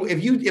nobody,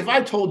 if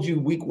I told you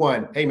week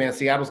 1, hey man,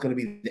 Seattle's going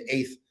to be the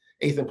eighth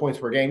in points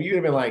per game, you'd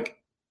have been like,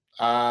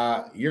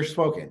 you're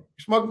smoking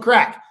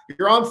crack.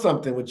 You're on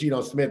something with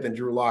Geno Smith and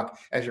Drew Lock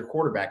as your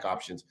quarterback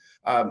options.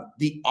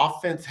 The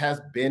offense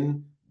has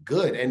been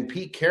good. And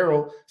Pete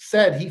Carroll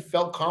said he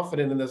felt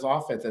confident in this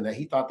offense and that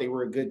he thought they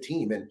were a good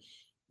team. And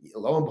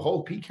lo and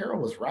behold, Pete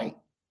Carroll was right.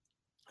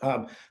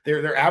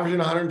 They're averaging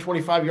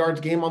 125 yards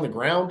a game on the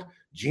ground.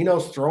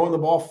 Geno's throwing the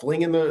ball,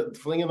 flinging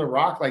the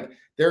rock. Like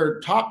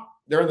they're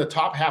in the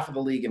top half of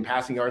the league in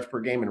passing yards per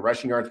game and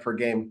rushing yards per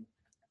game.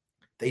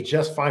 They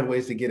just find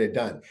ways to get it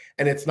done.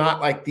 And it's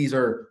not like these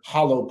are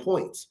hollow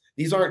points.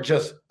 These aren't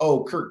just,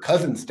 Kirk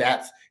Cousins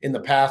stats in the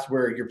past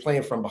where you're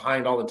playing from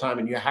behind all the time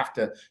and you have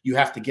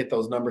to get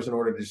those numbers in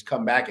order to just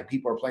come back and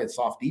people are playing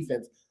soft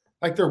defense.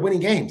 Like they're winning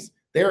games.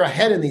 They're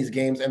ahead in these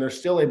games and they're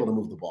still able to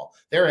move the ball.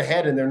 They're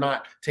ahead and they're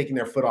not taking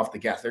their foot off the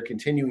gas. They're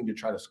continuing to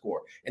try to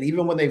score. And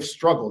even when they've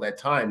struggled at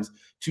times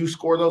to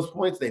score those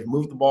points, they've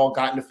moved the ball,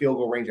 gotten to field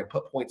goal range, and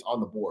put points on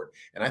the board.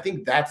 And I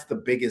think that's the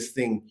biggest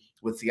thing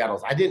with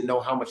Seattle. I didn't know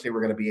how much they were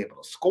going to be able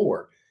to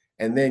score.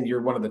 And then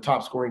you're one of the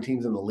top scoring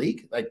teams in the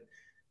league. Like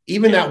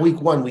even that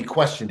week 1, we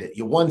questioned it.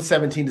 You won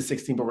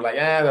 17-16, but we're like,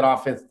 that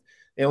offense,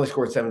 they only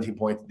scored 17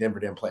 points. Denver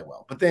didn't play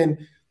well. But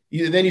then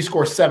you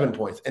score 7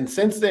 points. And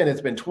since then, it's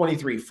been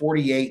 23,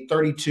 48,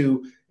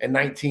 32, and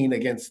 19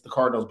 against the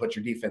Cardinals, but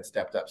your defense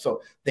stepped up.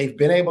 So they've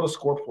been able to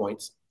score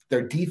points.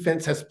 Their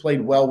defense has played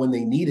well when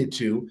they needed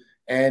to.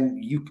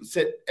 And you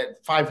sit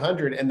at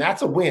 500, and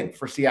that's a win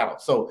for Seattle.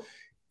 So,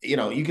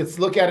 you could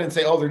look at it and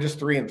say, they're just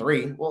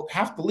 3-3. Well,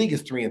 half the league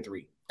is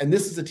 3-3. And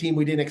this is a team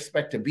we didn't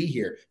expect to be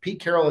here. Pete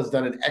Carroll has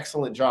done an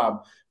excellent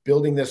job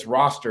building this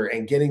roster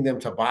and getting them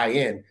to buy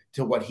in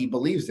to what he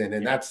believes in.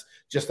 And that's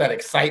just that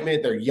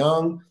excitement. They're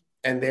young.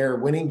 And they're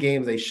winning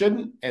games they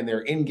shouldn't, and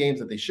they're in games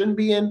that they shouldn't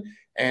be in,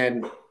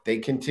 and they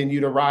continue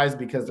to rise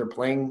because they're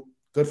playing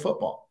good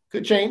football.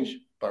 Could change,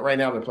 but right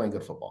now they're playing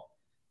good football.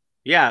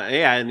 Yeah,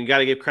 and you got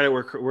to give credit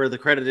where the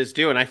credit is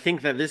due. And I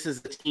think that this is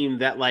a team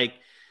that, like,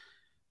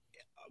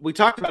 we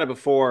talked about it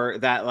before,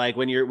 that like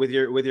when you're with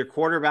your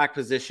quarterback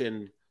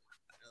position,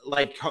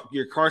 like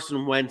your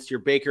Carson Wentz, your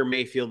Baker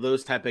Mayfield,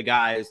 those type of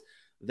guys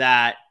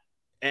that,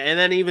 and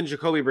then even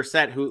Jacoby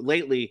Brissett, who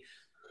lately.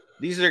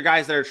 These are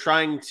guys that are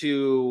trying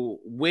to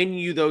win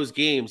you those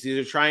games.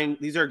 These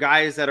are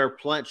guys that are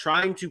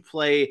trying to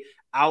play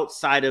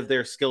outside of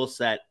their skill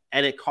set,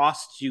 and it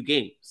costs you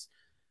games.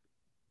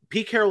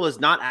 Pete Carroll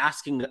is not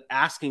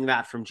asking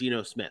that from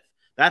Geno Smith.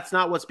 That's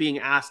not what's being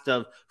asked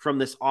of from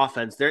this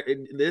offense.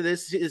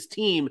 His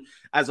team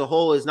as a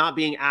whole is not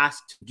being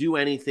asked to do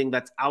anything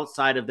that's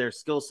outside of their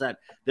skill set.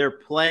 They're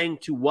playing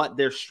to what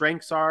their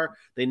strengths are.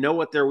 They know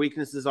what their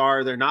weaknesses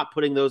are. They're not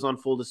putting those on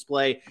full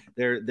display.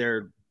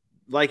 They're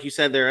like you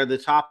said, they're at the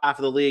top half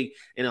of the league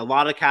in a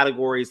lot of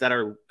categories that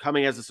are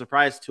coming as a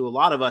surprise to a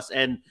lot of us.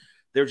 And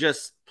they're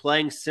just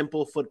playing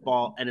simple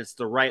football, and it's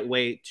the right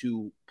way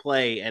to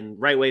play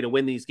and right way to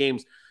win these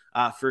games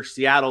for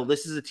Seattle.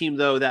 This is a team,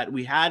 though, that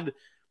we had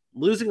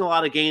losing a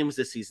lot of games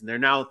this season. They're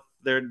now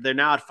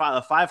at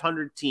a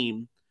 500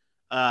 team.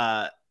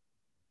 I'm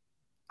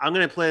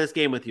going to play this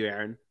game with you,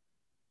 Aaron.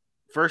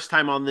 First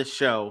time on this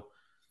show.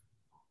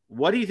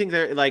 What do you think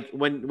they're like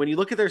when you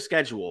look at their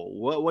schedule?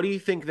 What do you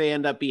think they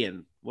end up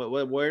being?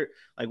 Where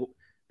like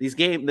these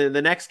games, the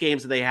next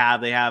games that they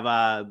have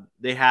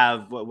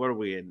what are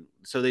we in?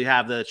 So they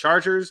have the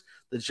Chargers,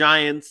 the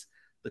Giants,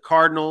 the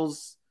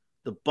Cardinals,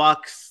 the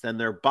Bucks, then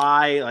their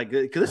bye. Like,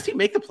 could this team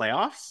make the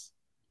playoffs?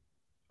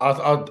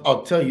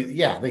 I'll tell you,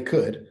 yeah, they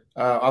could.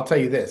 I'll tell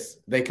you this.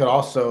 They could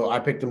also, I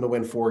picked them to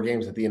win 4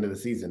 games at the end of the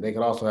season. They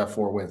could also have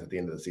 4 wins at the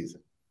end of the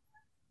season.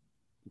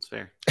 That's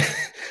fair.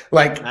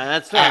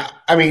 That's fair.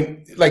 I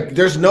mean,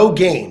 there's no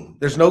game.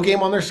 There's no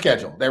game on their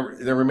schedule, their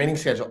remaining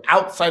schedule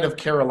outside of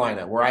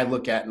Carolina, where I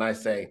look at and I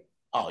say,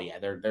 oh yeah,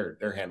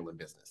 they're handling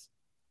business.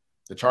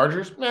 The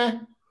Chargers,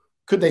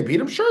 could they beat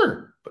them?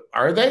 Sure, but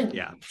are they?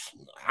 Yeah,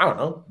 I don't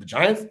know. The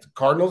Giants, the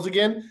Cardinals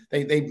again.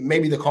 They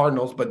maybe the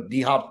Cardinals, but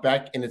D-Hop's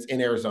back and it's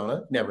in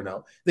Arizona. Never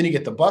know. Then you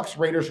get the Bucks,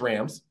 Raiders,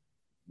 Rams.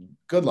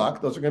 Good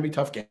luck. Those are going to be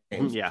tough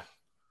games. Yeah.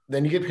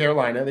 Then you get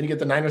Carolina. Then you get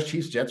the Niners,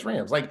 Chiefs, Jets,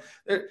 Rams.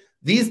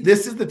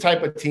 This is the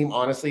type of team,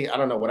 honestly, I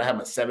don't know what I have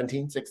them at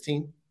 17,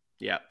 16.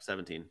 Yeah,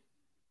 17.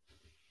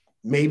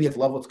 Maybe it's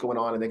love what's going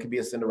on and they could be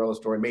a Cinderella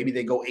story. Maybe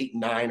they go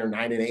 8-9 or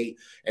 9-8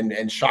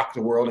 and shock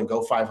the world and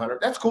go 500.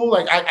 That's cool.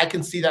 I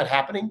can see that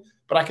happening,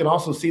 but I can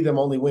also see them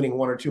only winning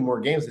 1 or 2 more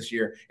games this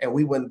year. And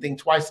we wouldn't think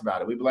twice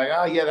about it. We'd be like,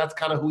 oh yeah, that's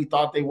kind of who we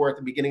thought they were at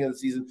the beginning of the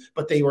season,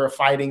 but they were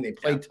fighting. They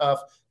played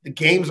tough. The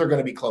games are going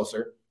to be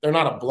closer. They're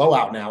not a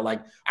blowout now.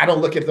 I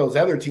don't look at those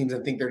other teams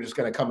and think they're just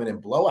going to come in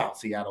and blow out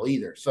Seattle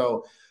either.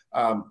 So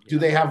do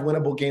they have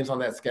winnable games on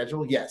that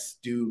schedule? Yes.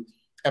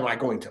 Am I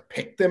going to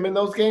pick them in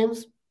those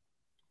games?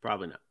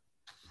 Probably not.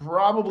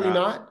 Probably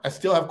not. I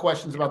still have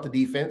questions about the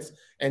defense,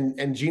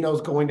 and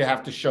Gino's going to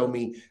have to show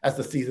me as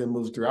the season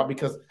moves throughout,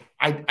 because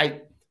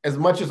I as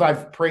much as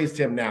I've praised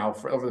him now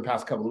for over the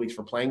past couple of weeks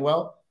for playing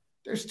well,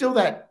 there's still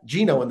that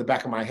Gino in the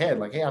back of my head.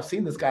 Hey, I've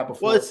seen this guy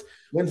before.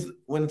 Well,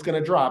 when it's going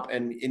to drop,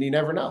 and you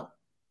never know.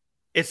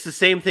 It's the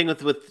same thing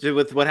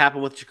with what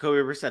happened with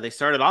Jacoby Brissett. They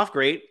started off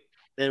great,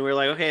 and we're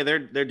like, okay,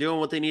 they're doing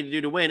what they need to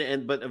do to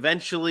win, but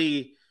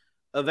eventually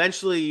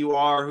you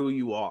are who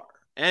you are.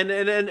 And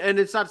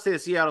it's not to say the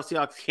Seattle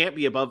Seahawks can't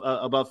be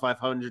above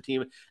 500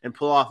 team and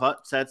pull off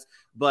upsets,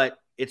 but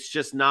it's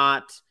just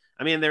not.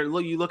 I mean,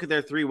 you look at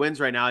their 3 wins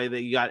right now.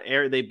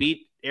 They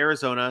beat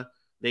Arizona,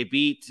 they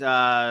beat who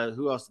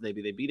else did they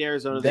beat? They beat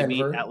Arizona, Denver. They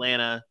beat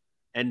Atlanta,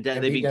 and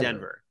they beat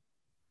Denver.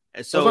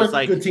 So those it's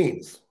like good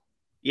teams.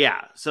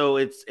 Yeah,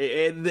 so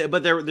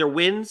but they're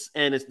wins,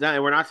 and it's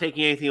not. We're not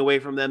taking anything away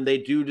from them. They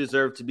do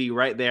deserve to be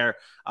right there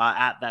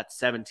at that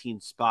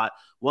 17 spot.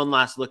 One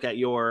last look at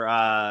your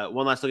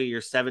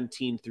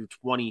 17 through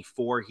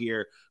 24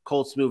 here.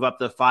 Colts move up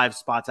the 5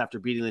 spots after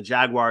beating the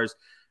Jaguars,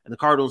 and the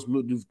Cardinals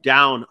move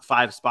down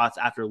 5 spots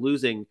after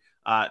losing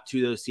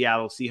to those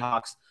Seattle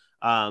Seahawks.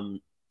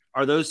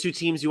 Are those 2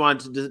 teams you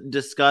want to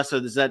discuss,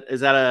 or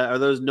are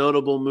those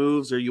notable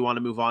moves, or you want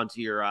to move on to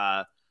your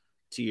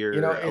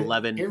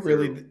 11?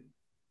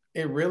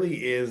 It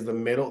really is the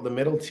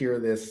middle tier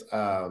of this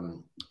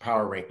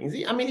power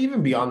rankings. I mean,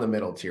 even beyond the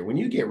middle tier, when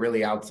you get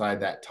really outside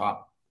that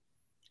top,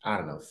 I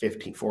don't know,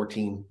 15,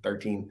 14,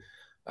 13,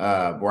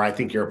 where I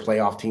think you're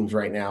playoff teams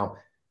right now,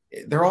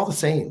 they're all the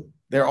same.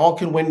 They all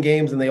can win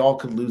games and they all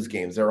could lose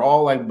games. They're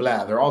all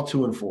they're all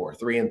 2-4,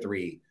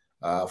 3-3,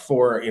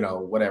 4,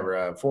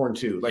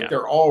 4-2.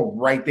 They're all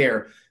right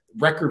there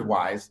record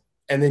wise.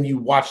 And then you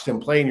watch them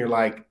play and you're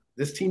like,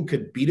 this team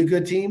could beat a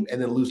good team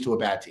and then lose to a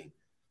bad team.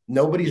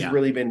 Nobody's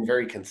really been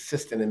very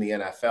consistent in the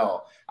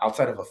NFL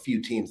outside of a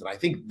few teams. And I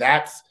think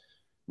that's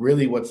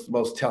really what's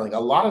most telling. A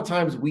lot of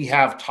times we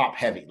have top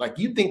heavy.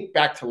 You think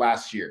back to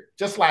last year,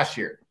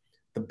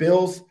 the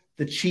Bills,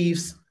 the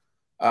Chiefs,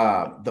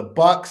 the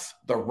Bucks,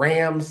 the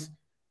Rams,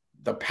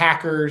 the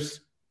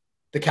Packers,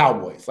 the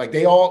Cowboys.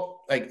 They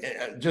all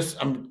just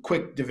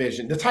quick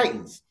division, the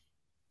Titans.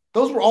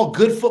 Those were all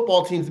good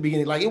football teams at the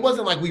beginning. It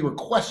wasn't like we were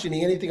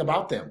questioning anything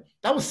about them.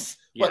 That was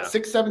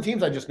 6, 7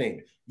 teams I just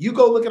named. You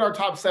go look at our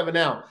top 7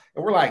 now,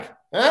 and we're like,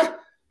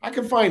 I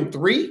can find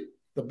 3: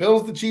 the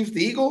Bills, the Chiefs,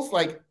 the Eagles.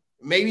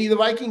 Maybe the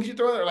Vikings you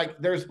throw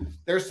there.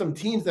 There's some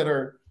teams that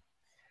are.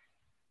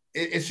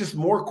 It's just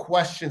more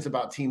questions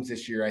about teams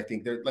this year. I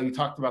think we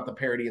talked about the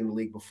parity in the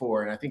league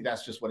before, and I think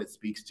that's just what it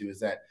speaks to,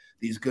 is that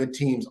these good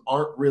teams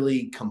aren't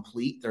really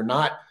complete. They're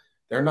not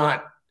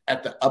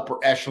at the upper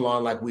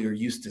echelon like we are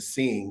used to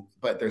seeing,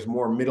 but there's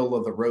more middle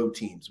of the road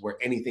teams where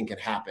anything can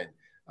happen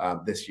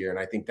this year. And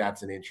I think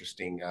that's an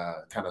interesting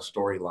kind of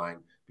storyline,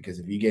 because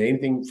if you get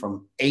anything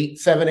from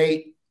 7,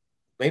 8,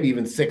 maybe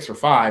even 6 or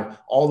 5,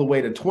 all the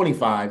way to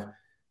 25,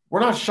 we're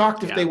not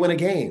shocked if they win a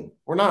game.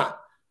 We're not,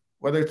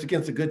 whether it's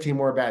against a good team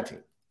or a bad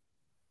team.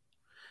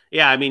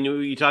 Yeah. I mean,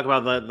 you talk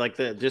about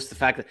just the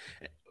fact that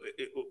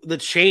the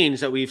change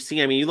that we've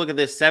seen. I mean, you look at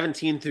this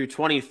 17 through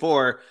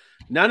 24,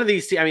 none of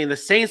these, the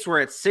Saints were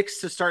at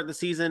 6 to start the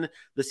season.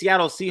 The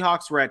Seattle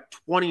Seahawks were at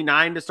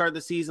 29 to start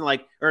the season,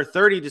 or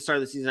 30 to start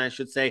the season, I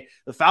should say.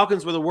 The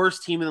Falcons were the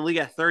worst team in the league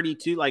at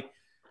 32.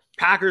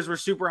 Packers were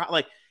super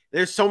hot.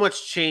 There's so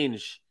much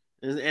change,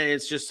 and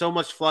it's just so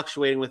much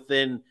fluctuating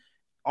within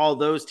all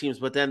those teams.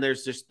 But then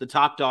there's just the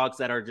top dogs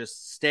that are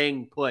just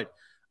staying put,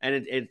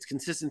 and it's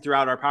consistent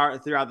throughout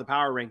the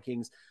power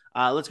rankings.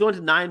 Let's go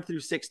into 9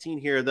 through 16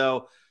 here,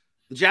 though.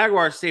 The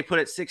Jaguars stay put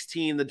at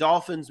 16. The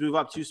Dolphins move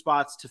up 2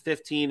 spots to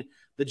 15.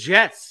 The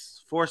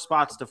Jets 4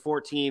 spots to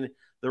 14.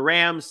 The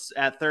Rams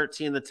at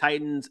 13. The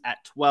Titans at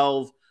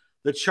 12.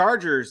 The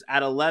Chargers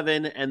at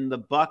 11, and the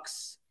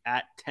Bucks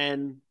at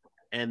 10.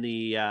 and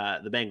the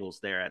Bengals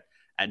there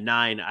at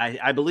 9.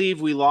 I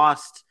believe we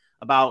lost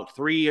about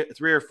three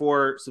or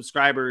four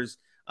subscribers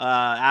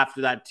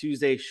after that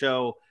Tuesday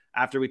show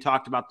after we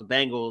talked about the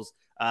Bengals.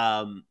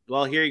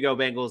 Well, here you go,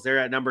 Bengals. They're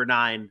at number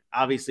 9.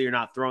 Obviously, you're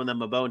not throwing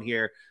them a bone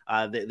here.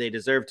 They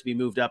deserve to be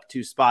moved up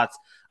 2 spots.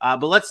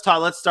 But let's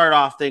start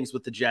off things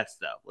with the Jets,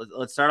 though.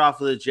 Let's start off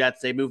with the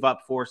Jets. They move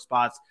up 4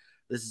 spots.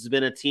 This has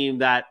been a team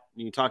that,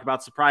 you talk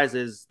about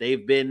surprises,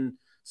 they've been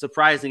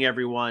surprising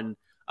everyone.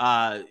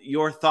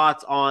 Your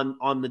thoughts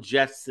on the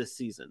Jets this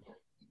season?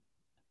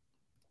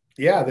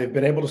 Yeah, they've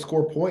been able to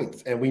score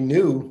points, and we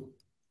knew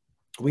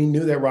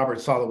that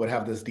Robert Saleh would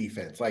have this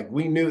defense. Like,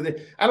 we knew that.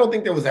 I don't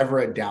think there was ever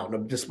a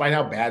doubt, despite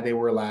how bad they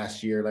were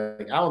last year.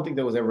 Like, I don't think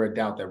there was ever a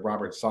doubt that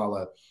Robert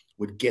Saleh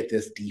would get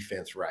this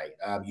defense right.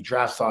 You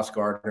draft Sauce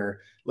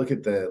Gardner. Look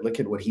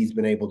at what he's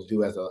been able to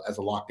do as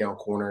a lockdown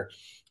corner.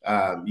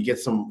 You get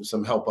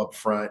some help up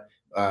front.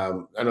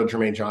 I know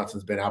Jermaine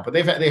Johnson's been out, but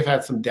they've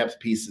had some depth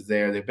pieces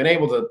there. They've been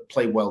able to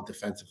play well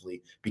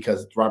defensively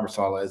because Robert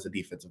Saleh is a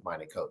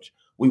defensive-minded coach.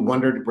 We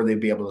wondered where they'd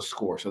be able to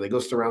score. So they go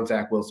surround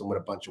Zach Wilson with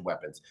a bunch of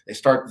weapons. They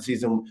start the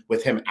season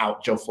with him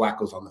out. Joe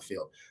Flacco's on the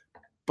field.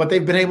 But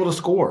they've been able to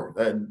score.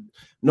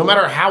 No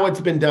matter how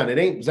it's been done, it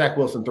ain't Zach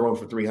Wilson throwing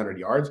for 300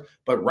 yards.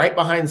 But right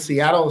behind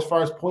Seattle as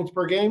far as points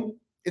per game,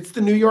 it's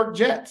the New York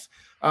Jets,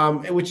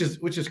 which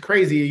is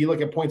crazy. You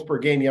look at points per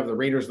game, you have the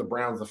Raiders, the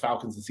Browns, the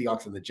Falcons, the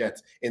Seahawks, and the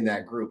Jets in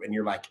that group. And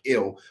you're like,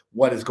 ew,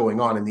 what is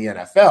going on in the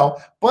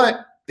NFL?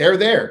 But they're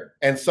there.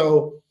 And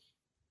so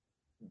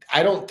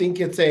I don't think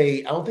it's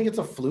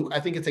a fluke. I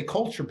think it's a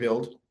culture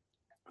build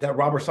that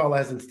Robert Saleh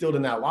has instilled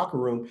in that locker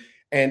room,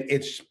 and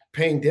it's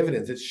paying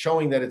dividends. It's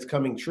showing that it's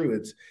coming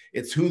true.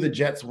 It's who the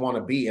Jets want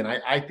to be. And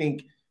I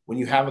think when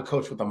you have a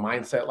coach with a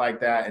mindset like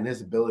that and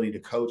his ability to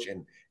coach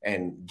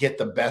and get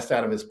the best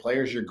out of his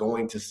players, you're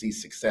going to see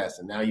success.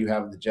 And now you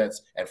have the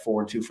Jets at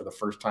 4-2 for the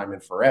first time in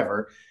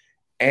forever.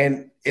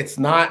 And it's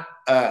not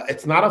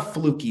a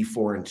fluky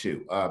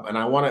 4-2. And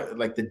I want to,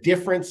 like, the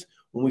difference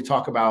when we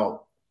talk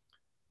about,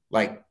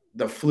 like,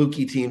 the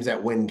fluky teams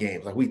that win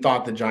games. Like, we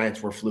thought the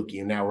Giants were fluky,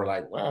 and now we're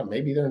like, well,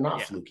 maybe they're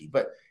not fluky.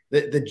 But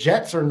the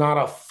Jets are not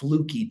a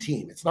fluky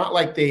team. It's not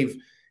like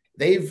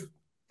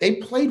they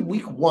played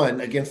week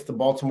 1 against the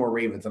Baltimore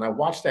Ravens, and I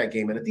watched that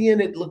game, and at the end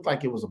it looked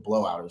like it was a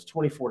blowout. It was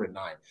 24-9.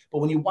 But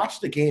when you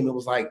watch the game, it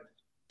was like,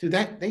 dude,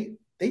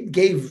 they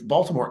gave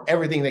Baltimore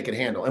everything they could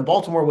handle, and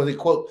Baltimore was a,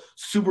 quote,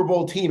 Super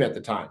Bowl team at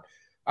the time.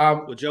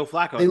 With Joe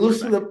Flacco, they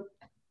lose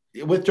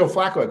with Joe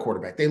Flacco at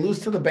quarterback. They lose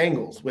to the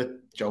Bengals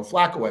with Joe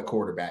Flacco at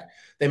quarterback.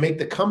 They make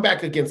the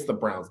comeback against the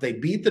Browns. They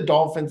beat the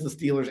Dolphins, the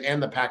Steelers,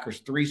 and the Packers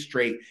 3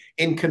 straight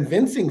in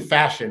convincing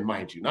fashion,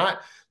 mind you.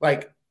 Not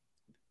like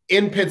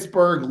in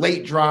Pittsburgh,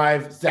 late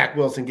drive, Zach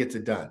Wilson gets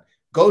it done.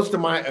 Goes to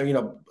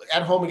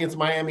at home against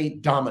Miami,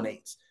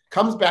 dominates.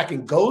 Comes back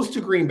and goes to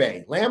Green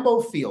Bay,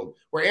 Lambeau Field,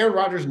 where Aaron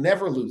Rodgers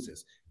never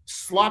loses.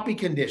 Sloppy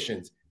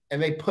conditions,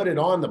 and they put it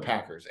on the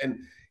Packers.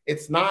 And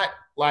it's not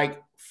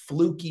like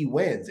fluky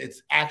wins.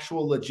 It's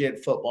actual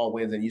legit football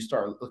wins, and you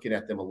start looking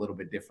at them a little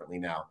bit differently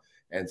now.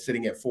 And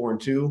sitting at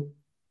 4-2,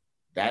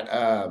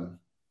 that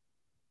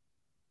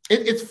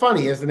it's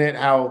funny, isn't it,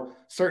 how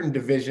certain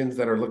divisions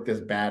that are looked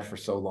as bad for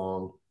so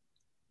long,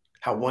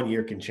 how 1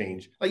 year can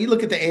change. Like, you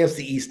look at the AFC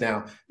East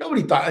now,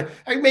 nobody thought,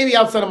 like, maybe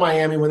outside of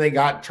Miami when they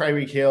got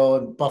Tyreek Hill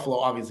and Buffalo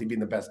obviously being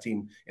the best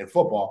team in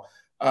football.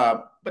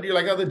 But you're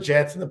like, oh, the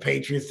Jets and the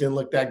Patriots didn't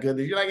look that good.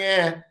 You're like,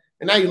 eh.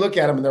 And now you look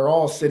at them and they're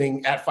all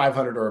sitting at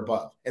 500 or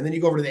above. And then you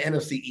go over to the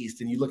NFC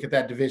East and you look at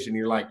that division and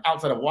you're like,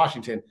 outside of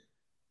Washington,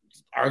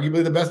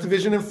 arguably the best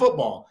division in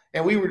football.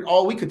 And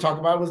all we could talk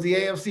about was the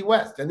AFC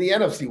West and the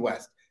NFC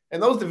West.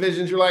 And those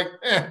divisions, you're like,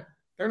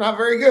 they're not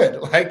very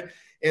good. Like,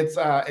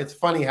 it's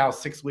funny how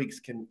 6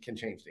 weeks can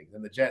change things.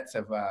 And the Jets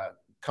have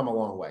come a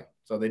long way.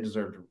 So they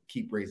deserve to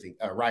keep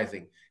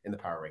rising in the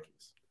power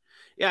rankings.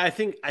 Yeah, I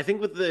think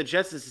with the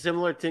Jets, it's a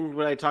similar thing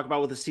what I talk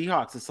about with the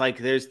Seahawks. It's like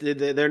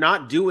they're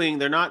not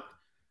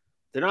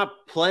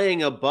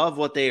playing above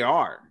what they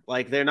are.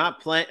 Like, they're not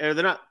playing, or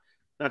they're not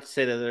to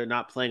say that they're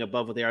not playing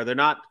above what they are. They're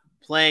not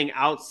playing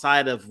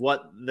outside of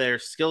what their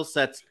skill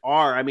sets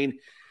are. I mean,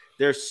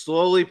 they're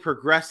slowly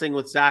progressing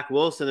with Zach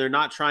Wilson. They're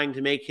not trying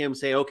to make him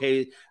say,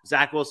 okay,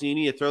 Zach Wilson, you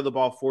need to throw the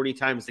ball 40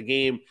 times a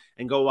game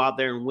and go out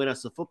there and win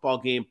us a football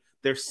game.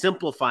 They're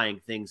simplifying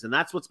things. And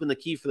that's what's been the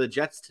key for the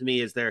Jets to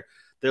me, is they're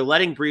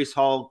letting Breece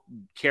Hall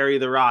carry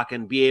the rock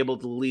and be able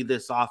to lead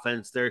this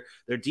offense. Their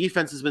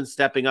defense has been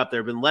stepping up.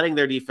 They've been letting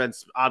their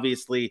defense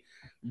obviously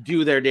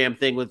do their damn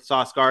thing with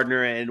Sauce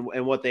Gardner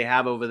and what they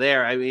have over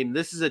there. I mean,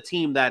 this is a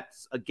team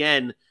that's,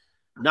 again,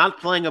 not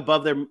playing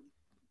above their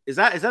 – is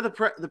that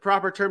the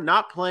proper term?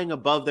 Not playing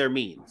above their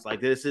means. Like,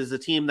 this is a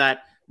team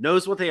that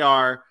knows what they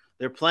are.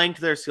 They're playing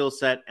to their skill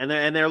set, and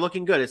they're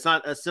looking good. It's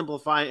not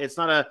it's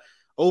not a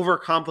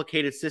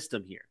overcomplicated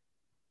system here.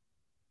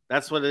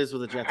 That's what it is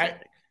with the Jets, I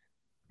think.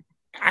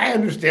 I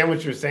understand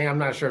what you're saying. I'm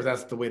not sure if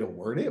that's the way to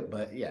word it,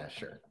 but yeah,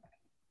 sure.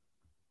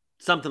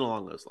 Something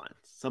along those lines.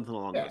 Something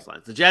along those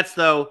lines. The Jets,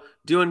 though,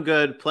 doing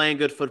good, playing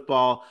good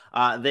football.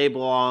 They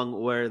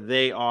belong where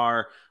they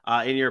are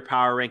in your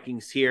power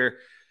rankings here.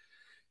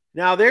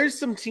 Now, there's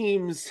some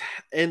teams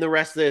in the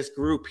rest of this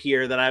group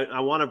here that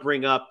I want to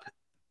bring up.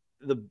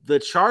 The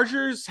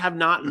Chargers have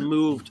not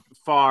moved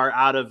far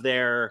out of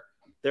their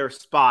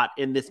spot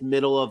in this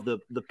middle of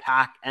the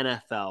pack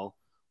NFL.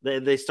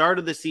 They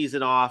started the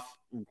season off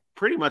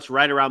pretty much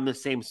right around the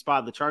same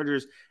spot. The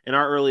Chargers in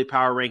our early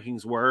power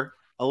rankings were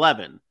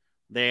 11.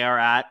 They are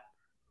at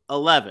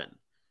 11.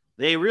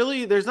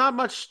 There's not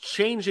much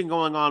changing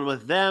going on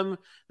with them.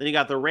 Then you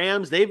got the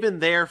Rams. They've been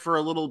there for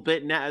a little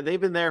bit now.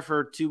 They've been there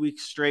for 2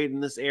 weeks straight in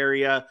this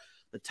area.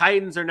 The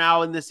Titans are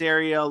now in this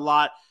area a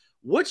lot.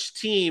 Which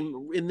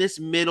team in this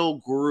middle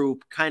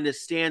group kind of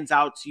stands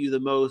out to you the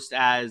most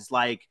as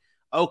like,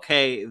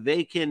 okay,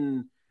 they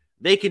can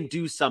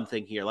do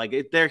something here?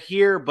 Like they're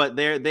here, but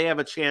they have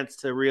a chance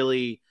to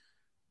really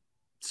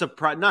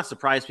not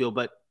surprise people,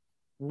 but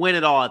win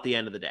it all at the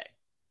end of the day.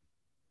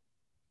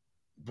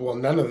 Well,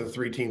 none of the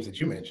 3 teams that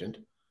you mentioned.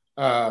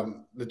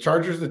 The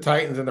Chargers, the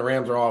Titans, and the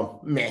Rams are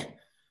all meh.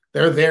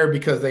 They're there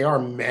because they are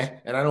meh,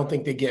 and I don't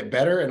think they get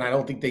better, and I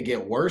don't think they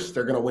get worse.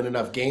 They're going to win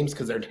enough games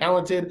because they're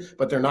talented,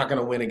 but they're not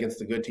going to win against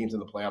the good teams in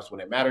the playoffs when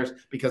it matters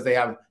because they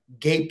have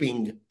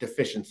gaping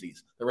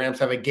deficiencies. The Rams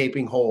have a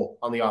gaping hole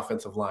on the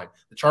offensive line.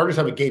 The Chargers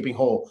have a gaping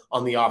hole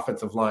on the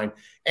offensive line,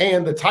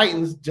 and the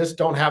Titans just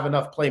don't have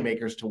enough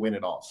playmakers to win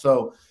it all.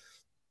 So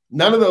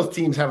none of those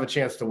teams have a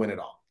chance to win it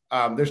all.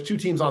 There's 2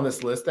 teams on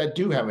this list that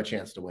do have a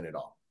chance to win it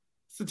all.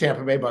 It's the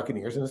Tampa Bay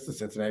Buccaneers and it's the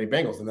Cincinnati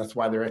Bengals, and that's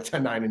why they're at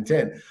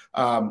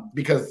 10-9-10.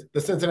 Because the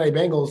Cincinnati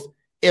Bengals,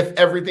 if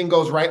everything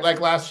goes right like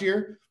last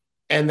year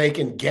and they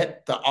can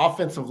get the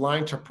offensive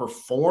line to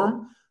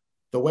perform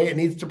the way it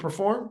needs to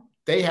perform,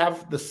 they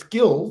have the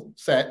skill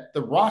set,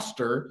 the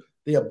roster,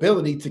 the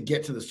ability to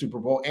get to the Super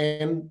Bowl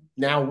and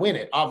now win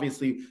it.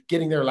 Obviously,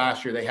 getting there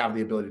last year, they have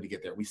the ability to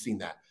get there. We've seen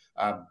that.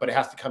 But it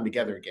has to come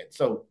together again.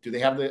 So do they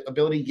have the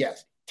ability?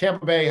 Yes.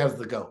 Tampa Bay has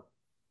the GOAT.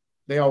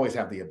 They always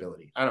have the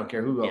ability. I don't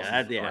care who else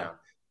is around.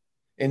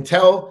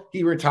 Until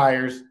he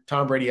retires,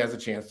 Tom Brady has a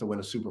chance to win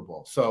a Super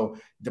Bowl. So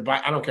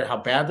I don't care how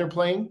bad they're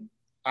playing.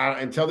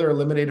 Until they're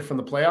eliminated from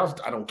the playoffs,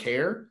 I don't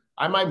care.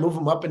 I might move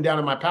them up and down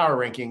in my power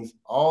rankings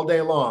all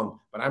day long,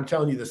 but I'm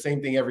telling you the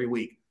same thing every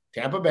week.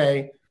 Tampa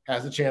Bay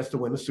has a chance to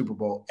win the Super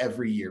Bowl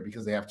every year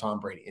because they have Tom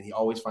Brady, and he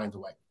always finds a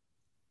way.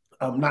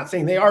 I'm not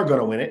saying they are going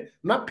to win it.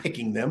 I'm not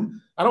picking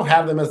them. I don't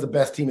have them as the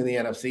best team in the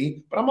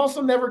NFC, but I'm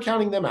also never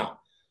counting them out.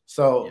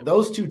 So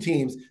those 2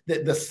 teams,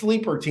 the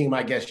sleeper team,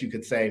 I guess you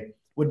could say,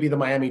 would be the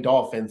Miami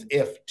Dolphins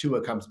if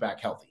Tua comes back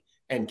healthy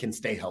and can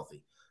stay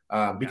healthy.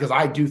 Because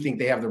I do think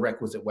they have the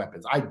requisite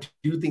weapons. I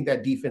do think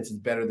that defense is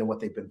better than what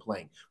they've been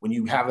playing. When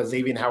you have a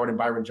Xavier Howard and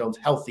Byron Jones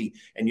healthy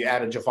and you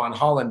add a Javon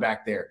Holland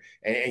back there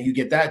and you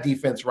get that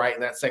defense right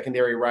and that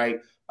secondary right,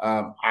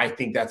 I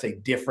think that's a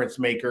difference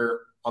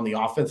maker on the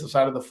offensive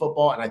side of the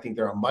football, and I think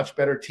they're a much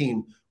better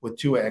team with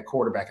Tua at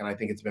quarterback, and I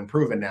think it's been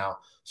proven now.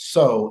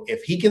 So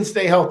if he can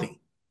stay healthy,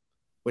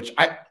 which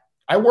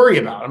I worry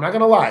about, I'm not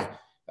going to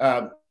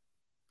lie,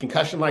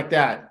 concussion like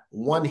that,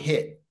 one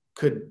hit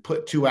could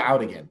put Tua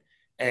out again,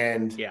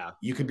 and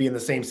you could be in the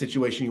same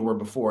situation you were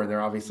before, and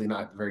they're obviously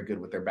not very good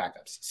with their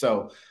backups.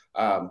 So,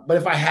 but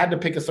if I had to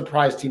pick a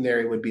surprise team there,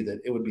 it would be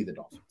the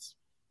Dolphins.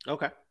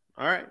 Okay,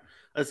 all right.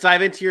 Let's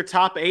dive into your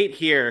top 8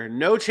 here.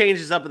 No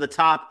changes up at the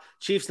top.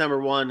 Chiefs number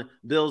 1,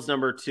 Bills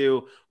number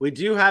 2. We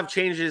do have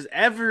changes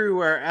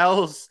everywhere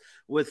else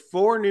with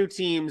 4 new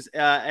teams.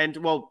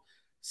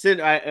 Sid,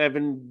 I've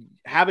been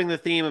having the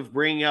theme of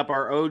bringing up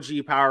our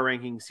OG power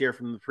rankings here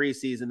from the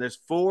preseason. There's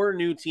 4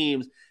 new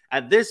teams.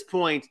 At this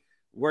point,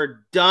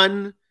 we're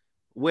done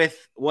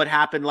with what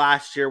happened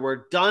last year.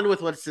 We're done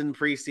with what's in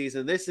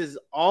preseason. This is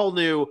all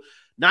new.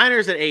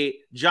 Niners at 8,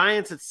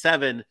 Giants at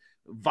 7,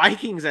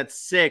 Vikings at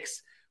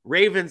 6,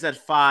 Ravens at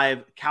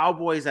 5,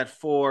 Cowboys at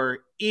 4,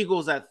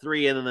 Eagles at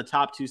 3, and then the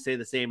top 2 stay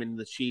the same in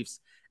the Chiefs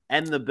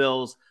and the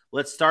Bills.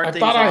 Let's start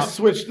things off. I thought I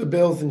switched the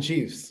Bills and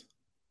Chiefs.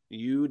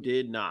 You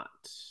did not.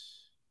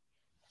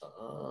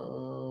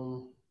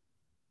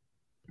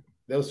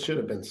 Those should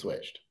have been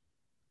switched.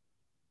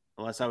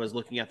 Unless I was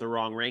looking at the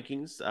wrong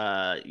rankings.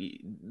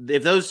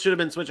 If those should have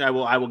been switched, I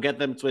will get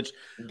them switched.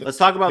 Let's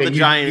talk about the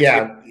Giants.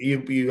 Yeah,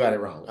 you got it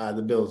wrong.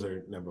 The Bills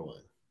are number 1.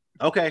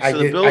 Okay, so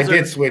the Bills I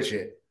did switch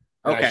it.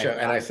 Okay.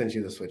 And I sent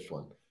you the switched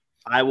one.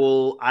 I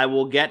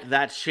will get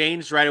that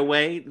changed right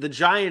away. The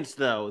Giants,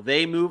 though,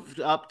 they moved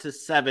up to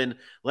 7.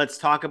 Let's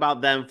talk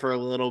about them for a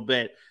little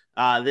bit.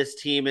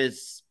 This team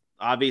is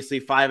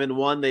obviously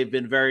 5-1. They've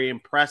been very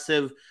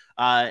impressive.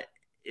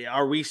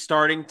 Are we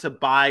starting to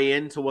buy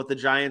into what the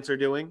Giants are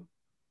doing?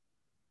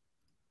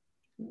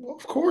 Well,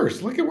 of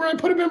course. Look at where I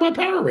put them in my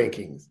power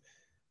rankings.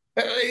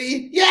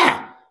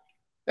 Yeah.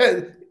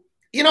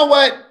 You know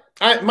what?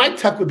 Mike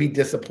Tuck would be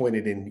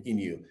disappointed in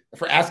you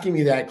for asking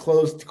me that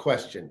closed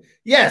question.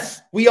 Yes,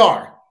 we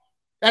are.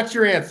 That's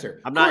your answer.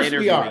 I'm not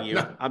interviewing you.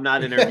 No. I'm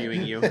not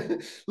interviewing you.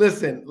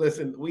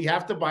 Listen. We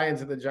have to buy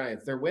into the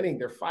Giants. They're winning.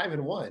 They're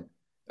 5-1.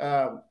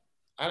 How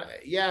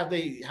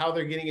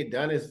they're getting it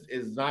done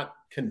is not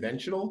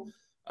conventional.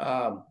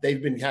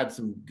 They've had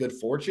some good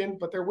fortune,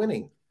 but they're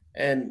winning,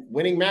 and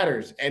winning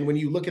matters. And when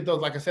you look at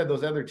those, like I said,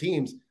 those other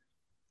teams,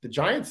 the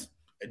Giants'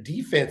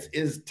 defense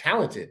is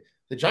talented.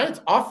 The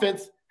Giants'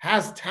 offense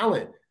has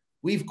talent.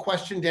 We've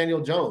questioned Daniel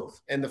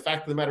Jones. And the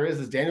fact of the matter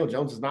is Daniel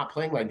Jones is not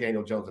playing like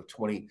Daniel Jones of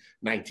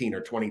 2019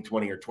 or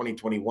 2020 or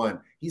 2021.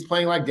 He's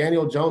playing like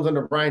Daniel Jones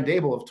under Brian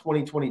Daboll of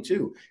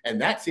 2022. And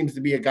that seems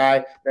to be a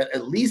guy that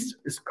at least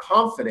is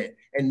confident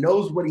and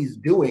knows what he's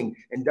doing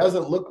and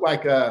doesn't look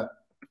like the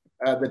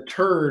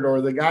turd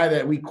or the guy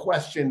that we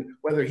question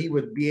whether he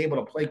would be able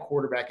to play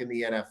quarterback in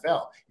the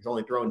NFL. He's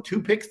only thrown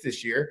 2 picks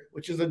this year,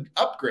 which is an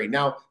upgrade.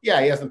 Now,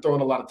 yeah, he hasn't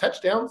thrown a lot of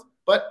touchdowns,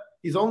 but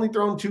he's only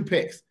thrown 2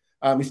 picks.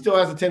 He still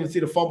has a tendency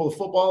to fumble the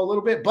football a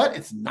little bit, but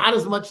it's not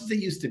as much as it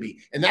used to be.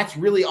 And that's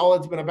really all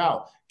it's been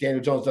about.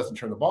 Daniel Jones doesn't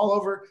turn the ball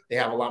over. They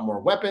have a lot more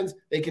weapons.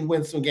 They can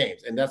win some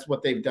games, and that's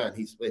what they've done.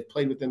 They've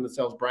played within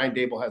themselves. Brian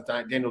Daboll has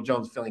Daniel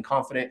Jones feeling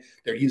confident.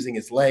 They're using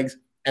his legs.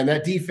 And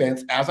that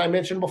defense, as I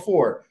mentioned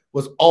before,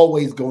 was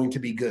always going to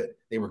be good.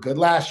 They were good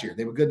last year.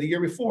 They were good the year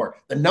before.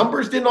 The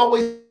numbers didn't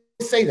always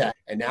say that.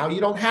 And now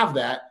you don't have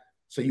that.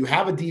 So you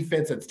have a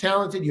defense that's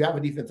talented. You have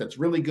a defense that's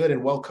really good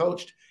and well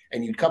coached.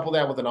 And you couple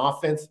that with an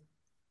offense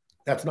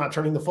that's not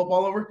turning the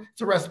football over.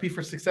 It's a recipe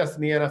for success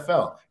in the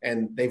NFL.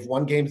 And they've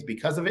won games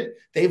because of it.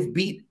 They've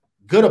beat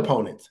good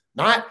opponents.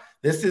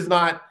 This is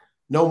not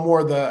no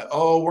more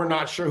we're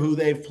not sure who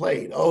they've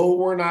played.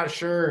 We're not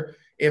sure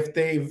if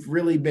they've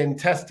really been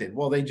tested.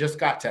 Well, they just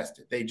got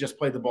tested. They just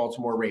played the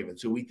Baltimore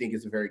Ravens, who we think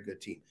is a very good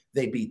team.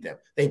 They beat them.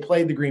 They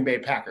played the Green Bay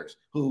Packers,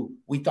 who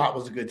we thought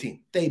was a good team.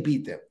 They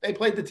beat them. They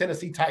played the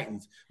Tennessee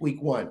Titans week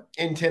 1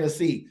 in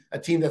Tennessee, a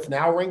team that's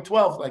now ranked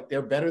 12th. Like,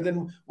 they're better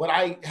than what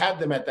I had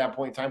them at that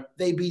point in time.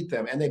 They beat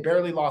them, and they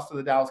barely lost to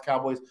the Dallas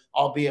Cowboys,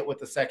 albeit with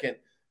the second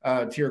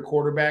tier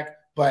quarterback,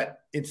 but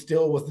it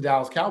still was the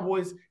Dallas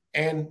Cowboys,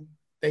 and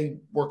they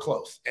were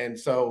close. And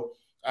so,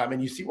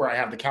 and you see where I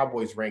have the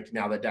Cowboys ranked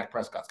now that Dak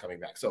Prescott's coming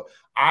back. So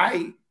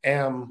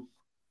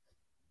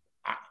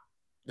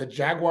the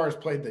Jaguars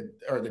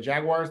the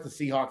Jaguars, the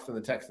Seahawks, and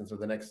the Texans are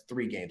the next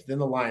 3 games. Then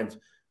the Lions,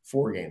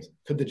 4 games.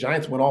 Could the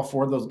Giants win all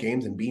 4 of those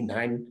games and be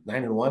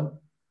 9-1?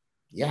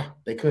 Yeah,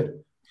 they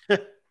could.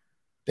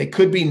 They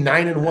could be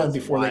 9-1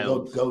 before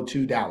wild. They go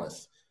to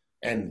Dallas.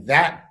 And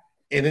that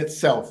in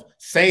itself,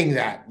 saying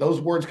that,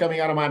 those words coming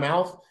out of my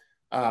mouth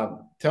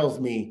tells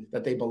me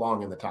that they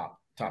belong in the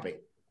top 8.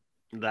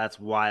 That's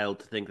wild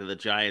to think that the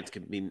Giants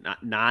could be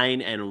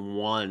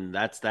 9-1.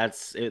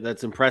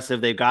 That's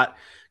impressive. They've got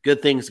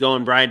good things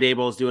going. Brian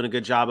Daboll is doing a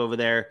good job over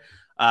there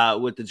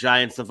with the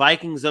Giants. The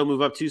Vikings, though,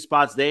 move up 2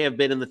 spots. They have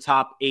been in the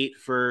top 8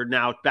 for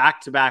now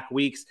back-to-back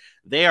weeks.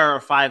 They are a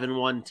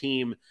 5-1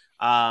 team.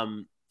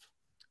 I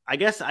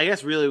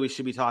guess really we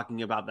should be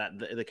talking about that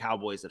the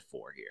Cowboys at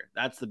 4 here.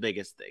 That's the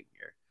biggest thing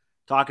here.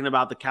 Talking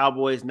about the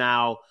Cowboys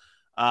now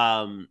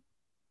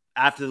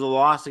after the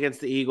loss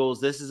against the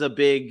Eagles. This is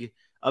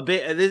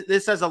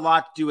this has a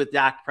lot to do with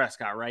Dak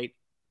Prescott, right?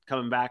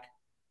 Coming back.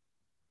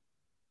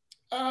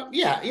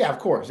 Yeah, of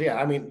course.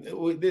 Yeah. I mean,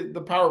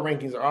 the power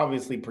rankings are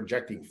obviously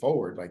projecting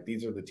forward. Like,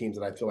 these are the teams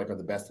that I feel like are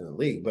the best in the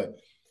league.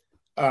 But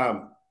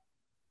when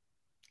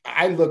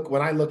I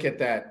look at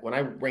that, when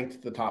I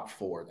ranked the top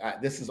 4,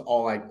 this is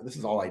all I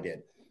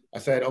did. I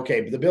said,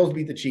 okay, the Bills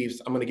beat the Chiefs.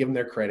 I'm going to give them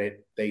their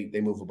credit. They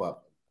move above.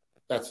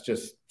 That's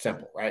just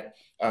simple, right?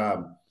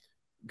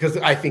 Because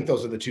I think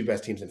those are the 2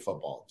 best teams in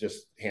football,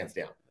 just hands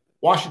down.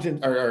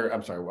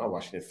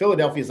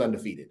 Philadelphia is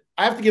undefeated.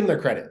 I have to give them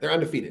their credit. They're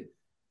undefeated.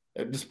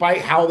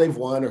 Despite how they've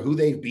won or who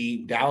they've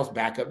beat, Dallas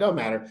backup, doesn't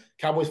matter.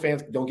 Cowboys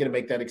fans don't get to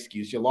make that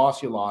excuse. You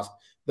lost.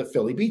 The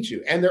Philly beat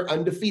you. And they're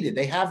undefeated.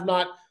 They have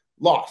not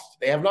lost.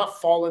 They have not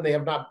fallen. They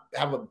have not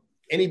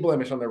any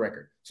blemish on their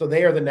record. So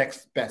they are the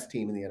next best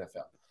team in the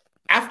NFL.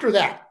 After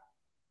that,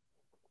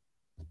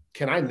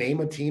 can I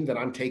name a team that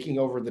I'm taking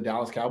over the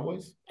Dallas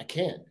Cowboys? I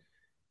can.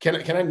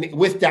 Can I,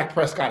 with Dak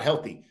Prescott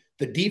healthy?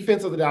 The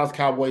defense of the Dallas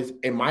Cowboys,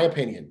 in my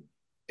opinion,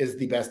 is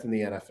the best in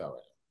the NFL.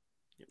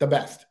 The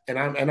best, and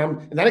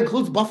that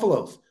includes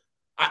Buffalo's.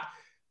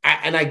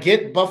 I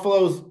get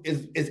Buffalo's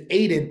is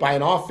aided by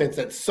an offense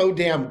that's so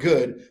damn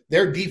good.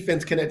 Their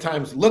defense can at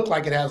times look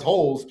like it has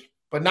holes,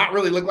 but not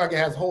really look like it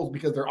has holes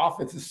because their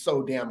offense is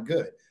so damn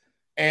good.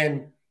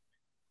 And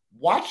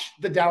watch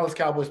the Dallas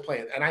Cowboys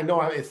play. And I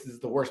know this is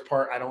the worst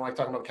part. I don't like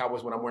talking about the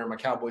Cowboys when I'm wearing my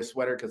Cowboys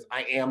sweater because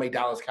I am a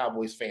Dallas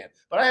Cowboys fan,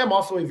 but I am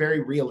also a very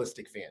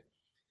realistic fan.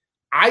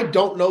 I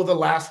don't know the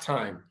last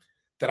time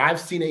that I've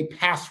seen a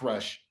pass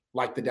rush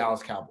like the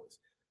Dallas Cowboys.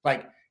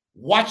 Like,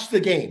 watch the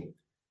game.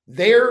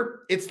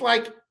 It's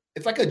like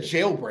a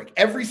jailbreak.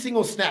 Every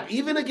single snap,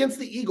 even against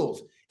the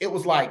Eagles, it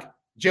was like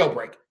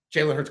jailbreak.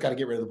 Jalen Hurts got to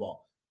get rid of the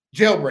ball.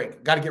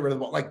 Jailbreak, got to get rid of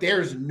the ball. Like,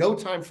 there's no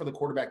time for the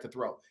quarterback to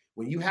throw.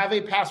 When you have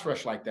a pass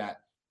rush like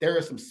that, there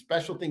are some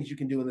special things you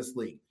can do in this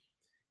league.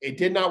 It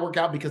did not work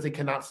out because they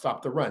cannot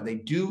stop the run. They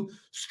do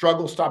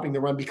struggle stopping the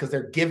run because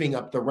they're giving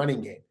up the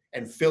running game.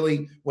 And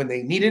Philly, when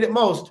they needed it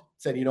most,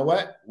 said, you know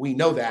what? We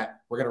know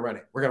that. We're going to run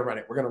it. We're going to run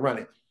it. We're going to run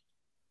it.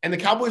 And the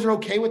Cowboys are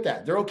okay with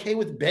that. They're okay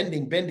with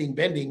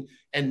bending,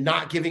 and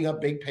not giving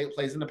up big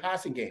plays in the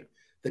passing game.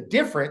 The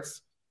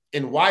difference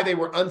in why they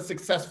were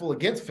unsuccessful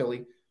against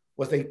Philly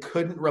was they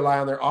couldn't rely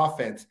on their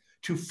offense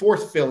to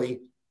force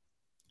Philly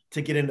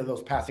to get into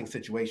those passing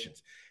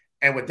situations.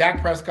 And with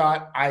Dak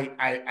Prescott,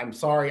 I'm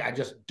sorry, I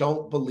just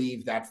don't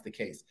believe that's the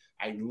case.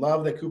 I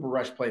love that Cooper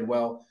Rush played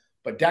well,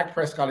 but Dak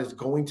Prescott is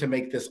going to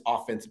make this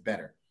offense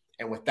better.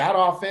 And with that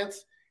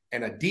offense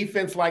and a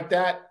defense like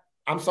that,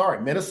 I'm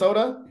sorry,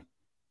 Minnesota,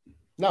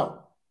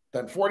 no.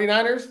 The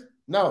 49ers,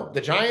 no.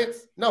 The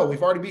Giants, no.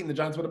 We've already beaten the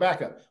Giants with a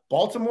backup.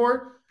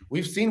 Baltimore,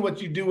 we've seen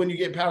what you do when you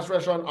get pass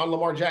rush on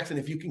Lamar Jackson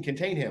if you can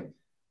contain him.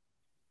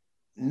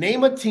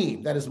 Name a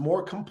team that is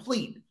more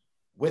complete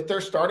with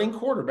their starting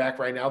quarterback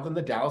right now than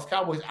the Dallas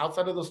Cowboys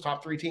outside of those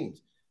top three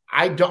teams.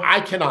 I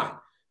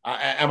cannot.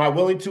 Am I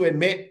willing to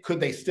admit, could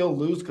they still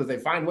lose because they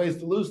find ways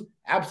to lose?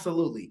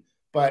 Absolutely.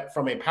 But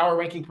from a power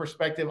ranking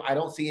perspective, I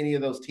don't see any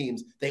of those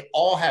teams. They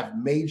all have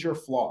major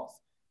flaws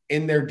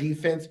in their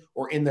defense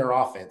or in their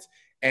offense.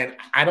 And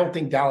I don't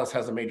think Dallas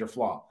has a major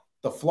flaw.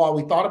 The flaw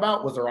we thought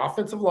about was their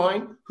offensive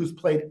line, who's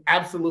played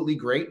absolutely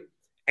great,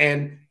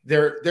 and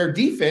their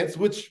defense,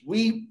 which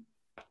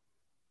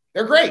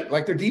they're great.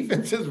 Like, their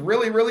defense is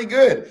really, really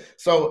good.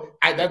 So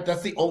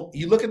that's the only,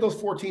 you look at those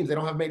four teams, they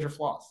don't have major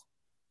flaws.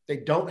 They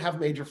don't have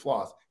major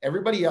flaws.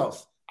 Everybody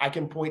else I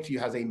can point to you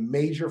has a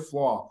major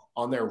flaw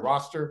on their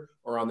roster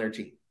or on their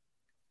team.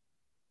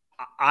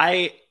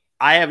 I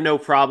have no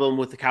problem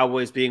with the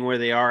Cowboys being where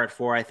they are at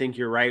 4. I think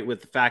you're right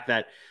with the fact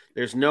that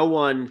there's no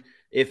one.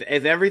 If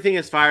everything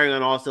is firing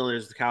on all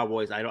cylinders, the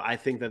Cowboys, I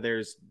think that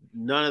there's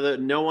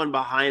no one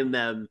behind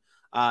them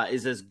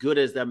is as good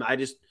as them.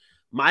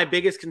 My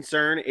biggest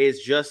concern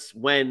is just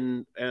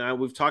when, and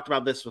we've talked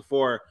about this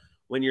before,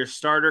 when your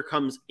starter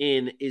comes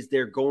in, is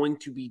there going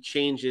to be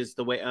changes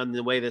the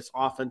way this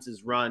offense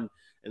is run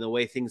and the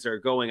way things are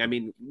going? I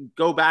mean,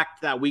 go back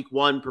to that week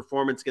 1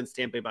 performance against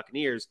Tampa Bay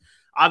Buccaneers.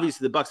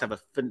 Obviously, the Bucs have a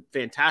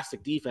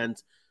fantastic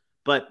defense,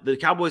 but the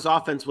Cowboys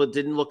offense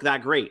didn't look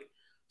that great.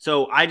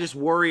 So I just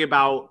worry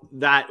about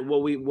that,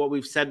 what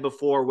we've said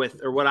before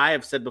what I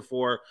have said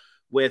before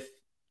with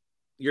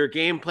your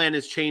game plan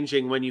is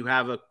changing when you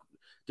have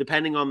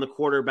depending on the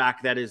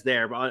quarterback that is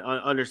there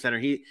under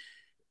center.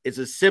 It's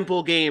a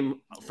simple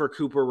game for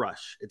Cooper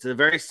Rush. It's a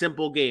very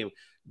simple game.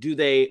 Do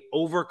they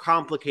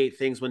overcomplicate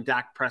things when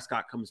Dak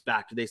Prescott comes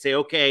back? Do they say,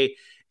 okay,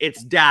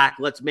 it's Dak,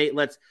 let's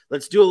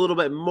do a little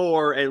bit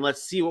more and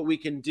let's see what we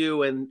can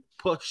do and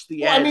push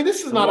the edge? I mean,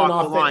 this is not an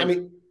offense. I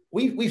mean,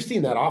 we've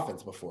seen that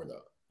offense before,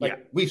 though.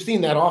 We've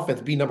seen that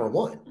offense be number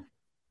 1,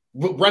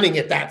 running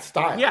at that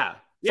style. Yeah.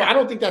 So I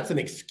don't think that's an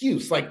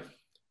excuse. Like,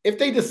 if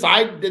they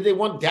decide that they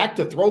want Dak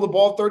to throw the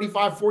ball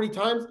 35, 40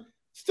 times,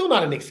 still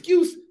not an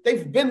excuse.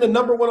 They've been the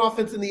number 1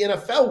 offense in the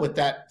NFL with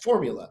that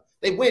formula.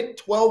 They went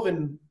 12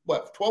 and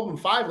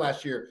 5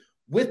 last year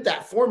with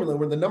that formula.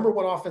 We're the number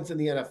 1 offense in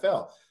the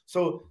NFL.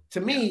 So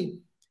to me,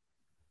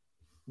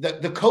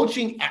 the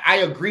coaching, I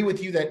agree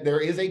with you that there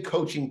is a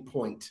coaching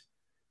point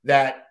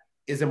that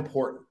is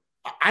important.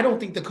 I don't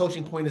think the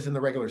coaching point is in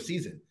the regular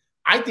season.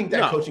 I think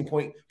that coaching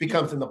point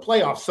becomes in the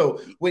playoffs. So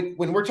when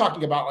we're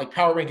talking about like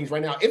power rankings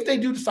right now, if they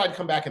do decide to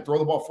come back and throw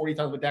the ball 40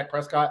 times with Dak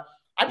Prescott,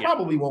 I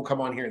probably won't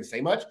come on here and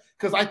say much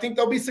because I think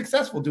they'll be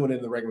successful doing it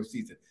in the regular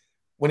season.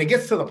 When it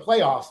gets to the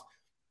playoffs,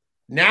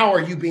 now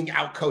are you being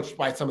outcoached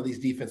by some of these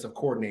defensive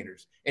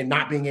coordinators and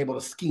not being able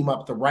to scheme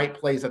up the right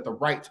plays at the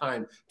right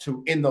time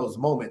in those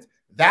moments?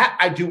 That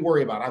I do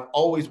worry about. I've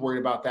always worried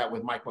about that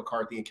with Mike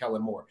McCarthy and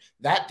Kellen Moore.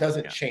 That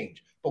doesn't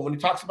change. But when he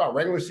talks about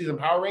regular season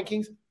power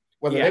rankings,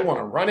 whether they want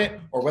to run it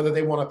or whether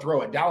they want to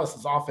throw it,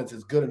 Dallas's offense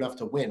is good enough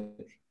to win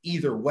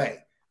either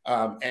way.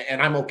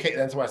 And I'm okay.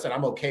 That's why I said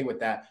I'm okay with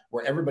that,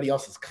 where everybody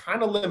else is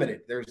kind of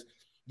limited.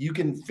 You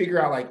can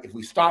figure out, like, if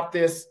we stop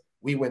this,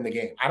 we win the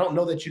game. I don't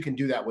know that you can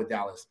do that with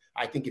Dallas.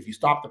 I think if you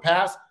stop the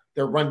pass,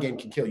 their run game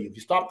can kill you. If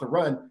you stop the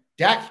run,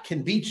 Dak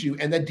can beat you,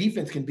 and the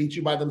defense can beat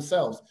you by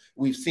themselves.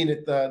 We've seen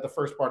it the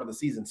first part of the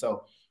season.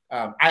 So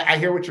I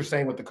hear what you're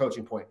saying with the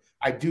coaching point.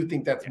 I do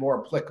think that's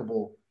more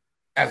applicable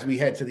as we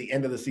head to the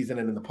end of the season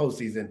and in the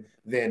postseason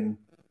than,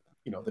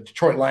 the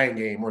Detroit Lion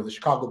game or the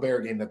Chicago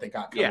Bear game that they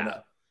got coming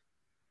up.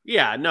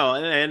 Yeah, no,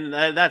 and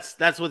that's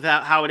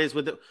how it is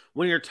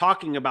when you're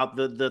talking about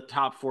the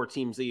top 4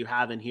 teams that you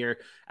have in here.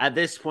 At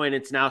this point,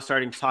 it's now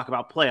starting to talk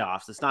about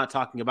playoffs. It's not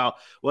talking about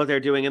what they're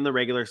doing in the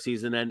regular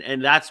season,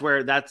 and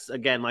that's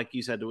again, like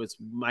you said, it was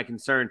my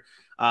concern.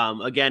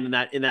 Again,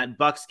 in that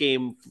Bucs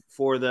game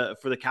for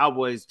the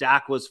Cowboys,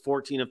 Dak was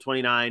 14 of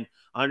 29,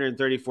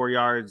 134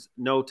 yards,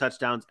 no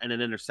touchdowns, and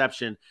an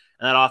interception, and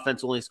that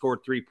offense only scored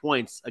 3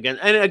 points again.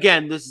 And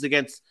again, this is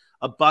against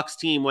a Bucs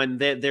team when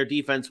their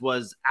defense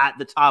was at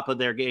the top of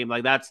their game.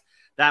 Like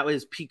that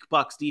was peak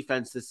Bucs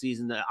defense this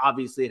season.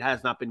 Obviously, it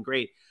has not been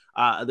great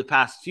the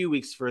past few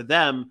weeks for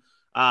them.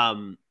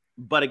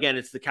 But again,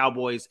 it's the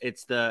Cowboys.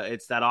 It's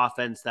that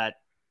offense that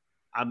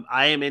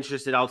I am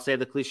interested. I'll say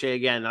the cliche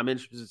again. I'm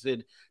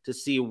interested to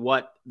see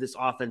what this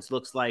offense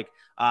looks like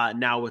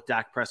now with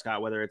Dak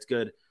Prescott, whether it's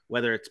good,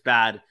 whether it's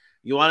bad.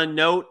 You want to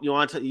note? Do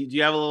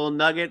you have a little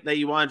nugget that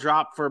you want to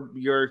drop for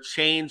your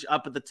change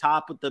up at the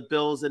top with the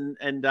Bills and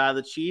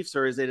the Chiefs,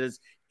 or is it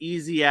as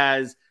easy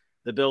as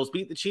the Bills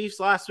beat the Chiefs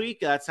last week?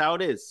 That's how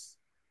it is.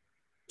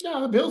 Yeah,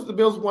 the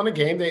Bills won a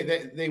game.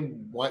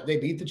 They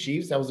beat the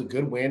Chiefs. That was a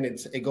good win.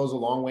 It goes a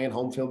long way in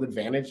home field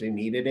advantage. They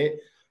needed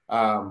it.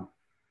 The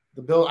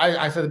Bills.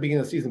 I said at the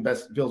beginning of the season,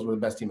 Bills were the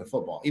best team in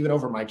football, even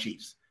over my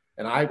Chiefs,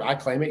 and I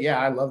claim it. Yeah,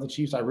 I love the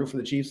Chiefs. I root for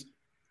the Chiefs.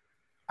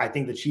 I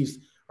think the Chiefs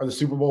are the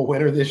Super Bowl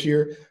winner this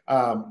year.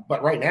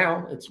 But right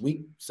now, it's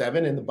week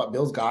 7, and the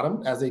Bills got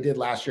them, as they did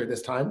last year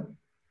this time,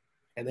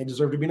 and they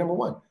deserve to be number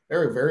 1.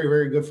 They're a very,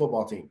 very good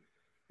football team.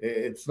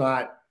 It's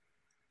not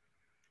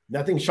 –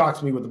 nothing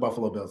shocks me with the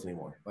Buffalo Bills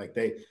anymore. Like,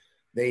 they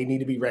need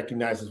to be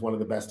recognized as one of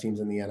the best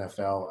teams in the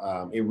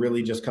NFL. It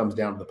really just comes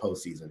down to the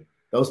postseason.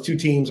 Those two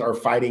teams are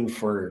fighting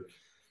for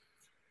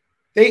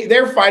 –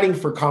 They're fighting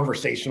for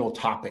conversational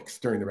topics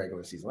during the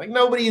regular season. Like,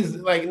 nobody is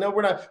like, no,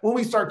 we're not. When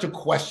we start to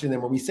question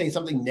them or we say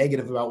something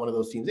negative about one of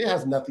those teams, it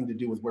has nothing to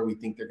do with where we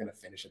think they're going to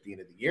finish at the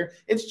end of the year.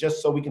 It's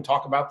just so we can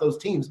talk about those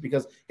teams,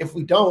 because if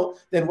we don't,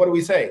 then what do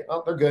we say?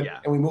 Oh, they're good. Yeah.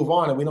 And we move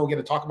on, and we don't get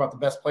to talk about the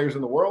best players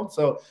in the world.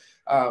 So,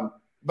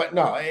 but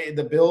no,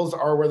 the Bills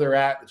are where they're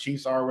at. The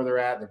Chiefs are where they're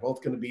at. They're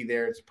both going to be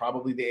there. It's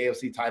probably the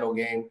AFC title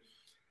game.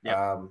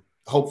 Yeah.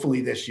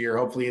 Hopefully this year.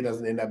 Hopefully it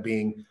doesn't end up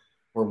being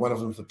where one of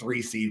them's a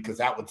 3 seed, because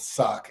that would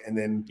suck. And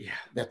then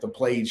they have to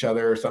play each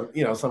other or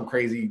some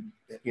crazy,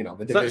 the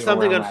division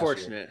something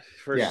unfortunate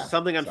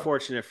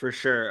unfortunate for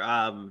sure.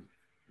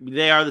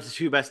 They are the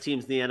 2 best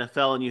teams in the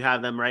NFL, and you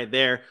have them right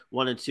there,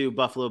 1 and 2,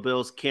 Buffalo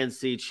Bills, Kansas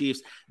City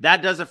Chiefs.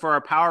 That does it for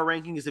our power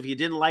rankings. If you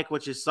didn't like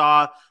what you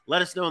saw,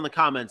 let us know in the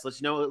comments. Let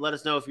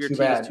us know if your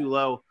team is too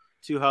low,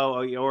 too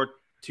low, or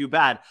too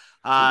bad.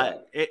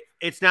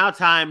 It's now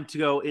time to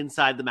go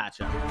inside the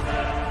matchup.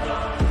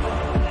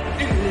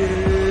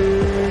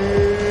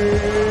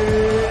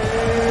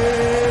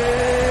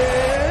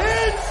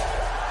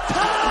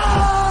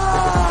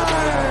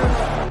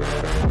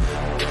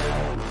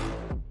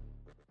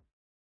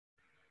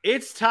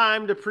 It's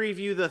time to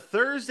preview the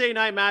Thursday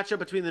night matchup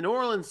between the New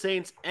Orleans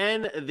Saints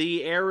and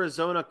the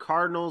Arizona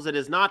Cardinals. It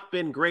has not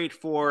been great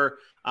for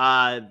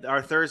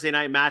our Thursday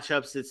night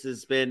matchups. This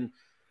has been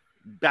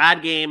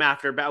bad game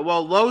after bad,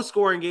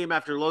 low-scoring game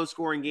after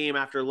low-scoring game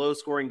after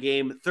low-scoring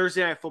game.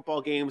 Thursday night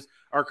football games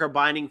are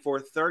combining for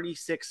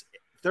 36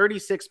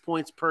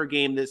 points per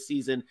game this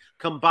season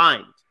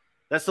combined.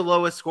 That's the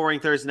lowest scoring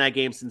Thursday night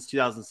game since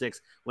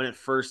 2006 when it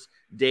first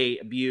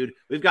debuted.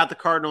 We've got the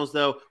Cardinals,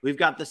 though. We've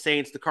got the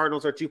Saints. The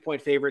Cardinals are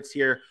 2-point favorites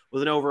here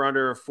with an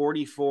over-under of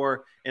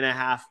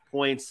 44.5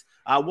 points.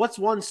 What's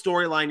one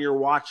storyline you're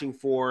watching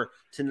for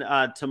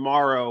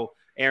tomorrow,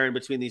 Aaron,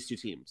 between these two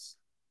teams?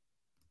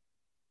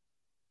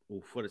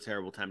 Oof, what a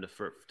terrible time to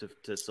well,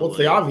 it's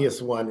the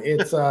obvious one.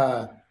 It's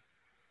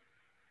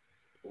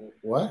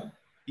what?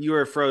 You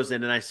were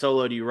frozen, and I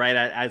soloed you right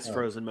as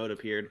frozen mode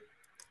appeared.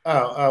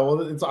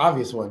 Well, it's an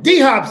obvious one.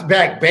 D-Hop's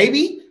back,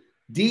 baby.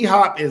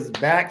 D-Hop is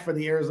back for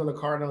the Arizona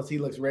Cardinals. He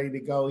looks ready to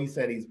go. He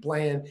said he's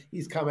playing.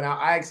 He's coming out.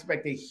 I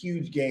expect a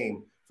huge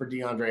game for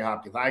DeAndre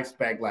Hopkins. I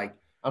expect,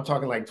 I'm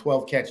talking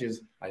 12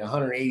 catches,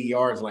 180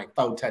 yards, and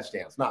 4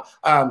 touchdowns. No,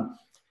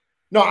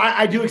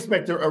 I do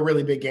expect a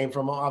really big game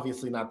from him.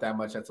 Obviously not that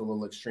much. That's a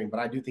little extreme.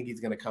 But I do think he's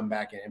going to come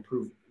back and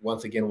improve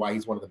once again why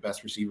he's one of the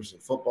best receivers in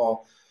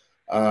football.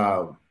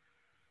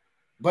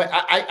 But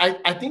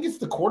I think it's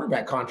the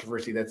quarterback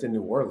controversy that's in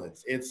New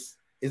Orleans. Is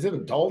it a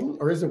Dalton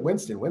or is it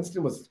Winston?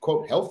 Winston was,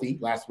 quote, healthy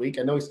last week.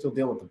 I know he's still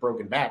dealing with the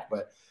broken back,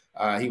 but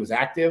he was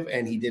active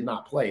and he did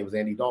not play. It was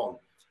Andy Dalton.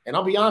 And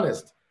I'll be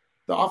honest,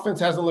 the offense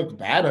hasn't looked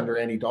bad under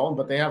Andy Dalton,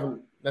 but they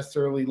haven't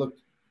necessarily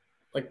looked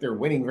like they're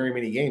winning very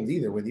many games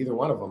either with either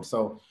one of them.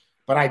 So,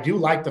 but I do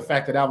like the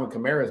fact that Alvin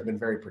Kamara has been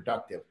very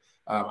productive.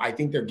 I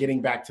think they're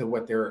getting back to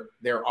what their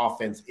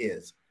offense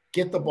is.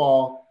 Get the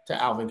ball to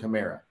Alvin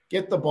Kamara.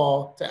 Get the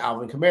ball to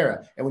Alvin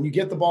Kamara. And when you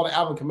get the ball to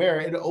Alvin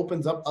Kamara, it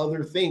opens up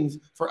other things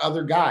for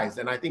other guys.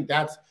 And I think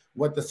that's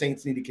what the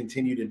Saints need to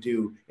continue to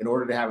do in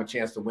order to have a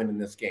chance to win in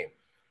this game.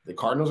 The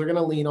Cardinals are going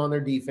to lean on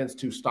their defense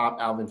to stop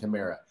Alvin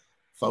Kamara.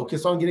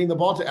 Focus on getting the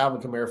ball to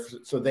Alvin Kamara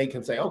so they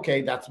can say,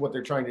 okay, that's what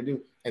they're trying to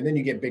do. And then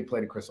you get big play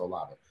to Chris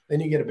Olave. Then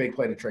you get a big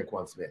play to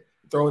Traquan Smith.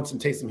 Throw in some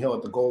Taysom Hill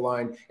at the goal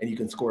line, and you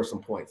can score some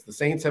points. The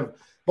Saints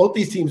both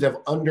these teams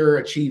have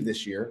underachieved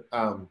this year.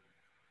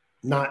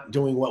 Not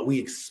doing what we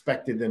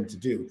expected them to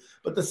do.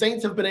 But the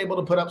Saints have been able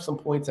to put up some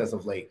points as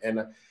of late.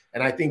 And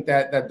I think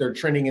that they're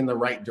trending in the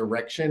right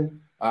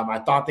direction. I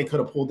thought they could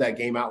have pulled that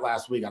game out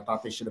last week. I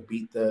thought they should have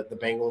beat the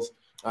Bengals.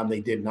 They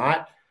did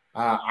not.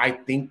 I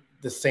think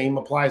the same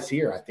applies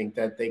here. I think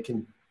that they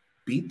can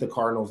beat the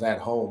Cardinals at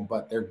home,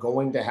 but they're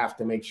going to have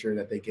to make sure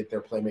that they get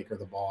their playmaker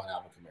the ball at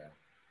Alvin Kamara.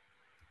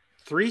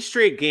 3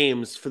 straight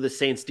games for the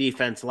Saints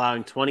defense,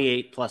 allowing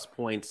 28-plus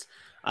points.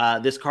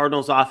 This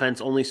Cardinals offense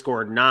only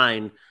scored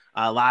 9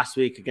 last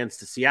week against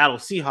the Seattle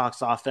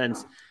Seahawks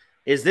offense.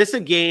 Is this a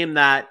game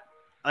that,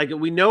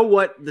 we know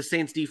what the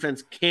Saints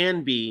defense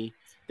can be?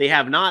 They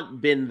have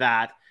not been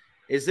that.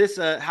 Is this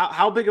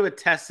how big of a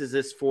test is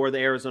this for the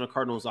Arizona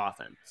Cardinals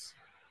offense?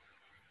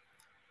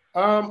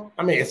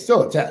 I mean, it's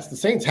still a test. The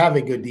Saints have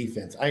a good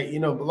defense. A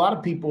lot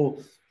of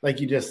people, like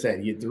you just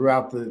said, you threw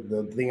out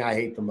the thing I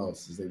hate the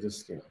most is they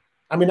just,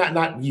 I mean,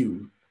 not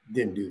you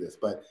didn't do this,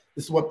 but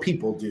this is what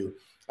people do.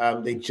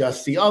 They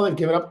just see, they've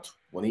given up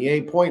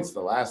 28 points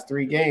the last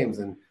 3 games,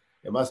 and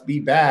it must be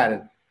bad.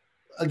 And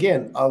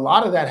again, a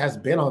lot of that has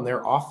been on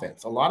their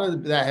offense. A lot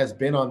of that has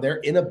been on their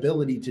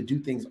inability to do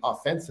things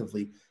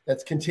offensively.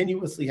 That's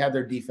continuously had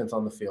their defense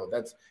on the field.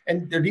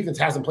 And their defense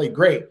hasn't played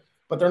great,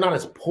 but they're not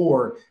as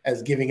poor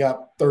as giving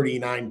up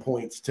 39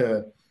 points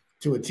to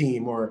a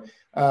team or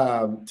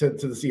to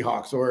the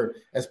Seahawks, or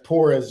as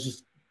poor as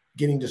just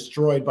getting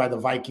destroyed by the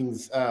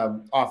Vikings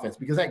offense,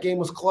 because that game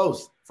was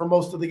close for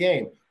most of the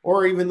game,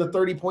 or even the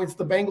 30 points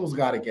the Bengals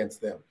got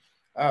against them.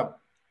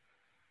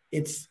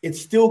 It's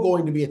still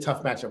going to be a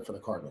tough matchup for the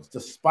Cardinals,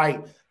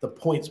 despite the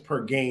points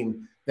per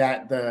game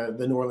that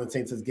the New Orleans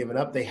Saints has given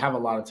up. They have a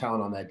lot of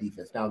talent on that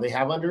defense. Now, they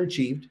have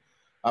underachieved,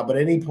 but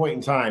at any point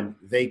in time,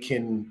 they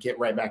can get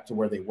right back to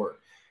where they were.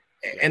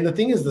 And the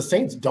thing is, the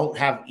Saints don't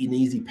have an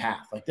easy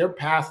path. Like, their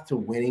path to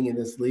winning in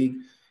this league,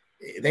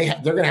 they're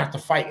going to have to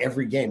fight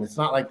every game. It's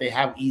not like they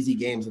have easy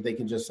games that they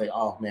can just say,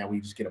 oh, man,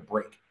 we just get a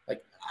break.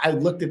 Like, I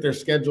looked at their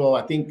schedule,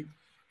 I think,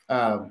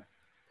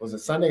 was it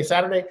Sunday,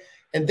 Saturday?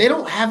 And they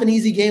don't have an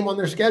easy game on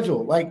their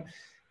schedule. Like,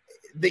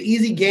 the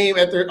easy game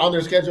on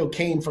their schedule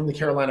came from the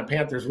Carolina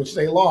Panthers, which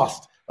they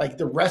lost. Like,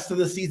 the rest of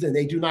the season,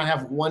 they do not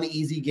have one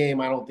easy game,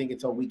 I don't think,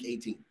 until week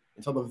 18.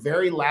 Until the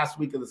very last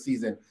week of the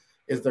season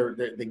is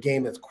the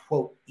game that's,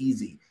 quote,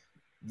 easy.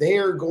 They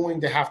are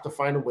going to have to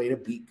find a way to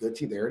beat good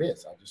team. There it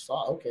is. I just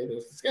saw, okay,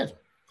 there's the schedule.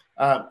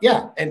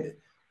 And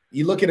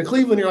you look at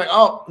Cleveland, you're like,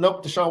 oh,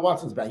 nope, Deshaun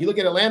Watson's back. You look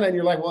at Atlanta, and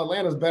you're like, well,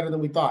 Atlanta's better than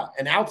we thought.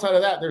 And outside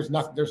of that,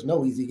 there's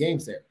no easy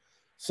games there.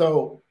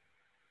 So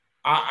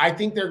I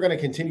think they're going to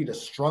continue to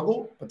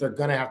struggle, but they're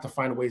going to have to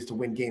find ways to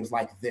win games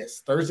like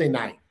this. Thursday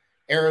night,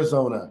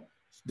 Arizona,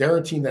 they're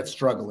a team that's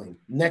struggling.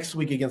 Next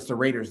week against the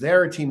Raiders,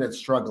 they're a team that's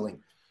struggling.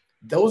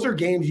 Those are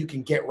games you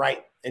can get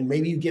right, and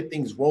maybe you get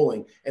things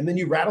rolling, and then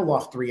you rattle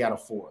off 3 out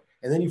of 4,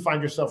 and then you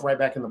find yourself right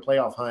back in the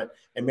playoff hunt,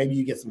 and maybe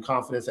you get some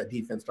confidence that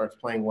defense starts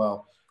playing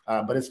well.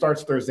 But it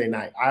starts Thursday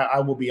night.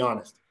 I will be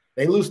honest.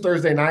 They lose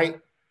Thursday night,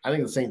 I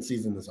think the Saints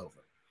season is over.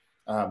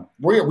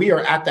 We are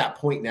at that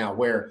point now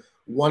where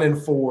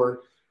 1-4,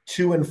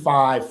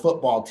 2-5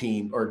 football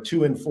team, or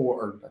 2-4,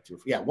 or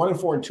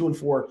 1-4 and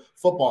 2-4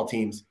 football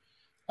teams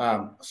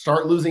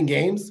start losing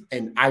games,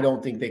 and I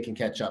don't think they can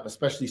catch up,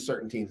 especially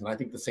certain teams. And I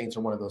think the Saints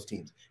are one of those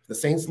teams. If the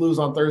Saints lose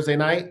on Thursday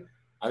night,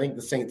 I think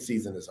the Saints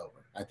season is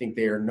over. I think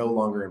they are no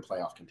longer in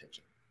playoff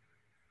contention.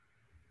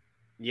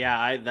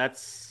 Yeah,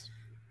 that's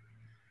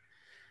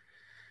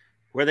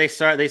where they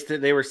start.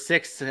 They were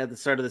 6th at the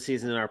start of the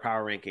season in our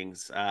power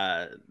rankings.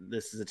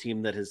 This is a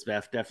team that has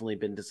definitely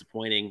been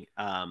disappointing,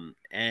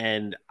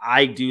 and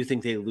I do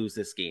think they lose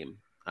this game.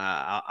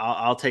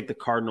 I'll take the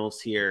Cardinals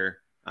here.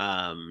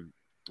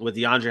 With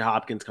DeAndre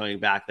Hopkins coming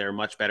back, they're a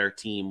much better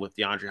team with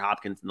DeAndre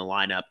Hopkins in the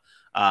lineup,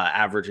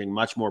 averaging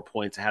much more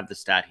points. I have the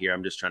stat here.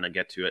 I'm just trying to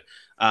get to it.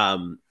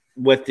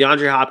 With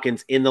DeAndre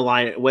Hopkins in the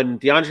line, when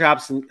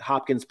DeAndre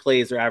Hopkins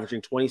plays, they're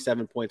averaging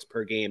 27 points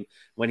per game.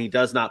 When he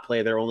does not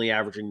play, they're only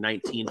averaging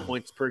 19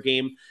 points per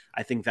game.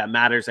 I think that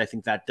matters. I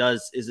think that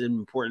is an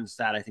important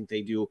stat. I think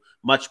they do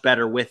much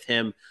better with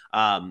him.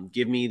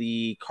 Give me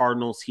the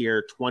Cardinals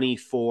here,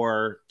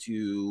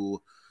 24-21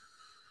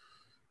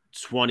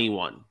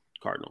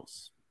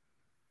 Cardinals.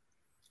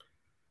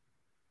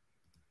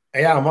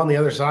 Yeah, I'm on the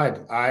other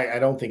side. I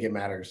don't think it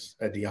matters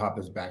that D-Hop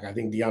is back. I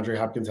think DeAndre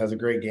Hopkins has a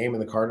great game,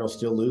 and the Cardinals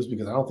still lose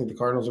because I don't think the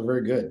Cardinals are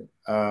very good.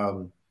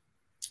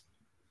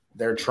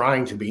 They're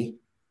trying to be.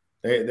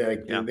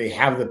 They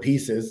have the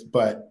pieces,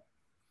 but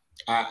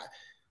I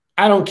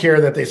don't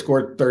care that they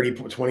scored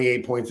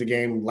 28 points a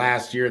game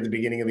last year at the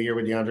beginning of the year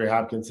with DeAndre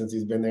Hopkins since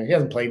he's been there. He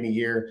hasn't played in a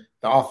year.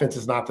 The offense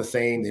is not the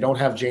same. They don't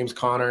have James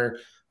Conner.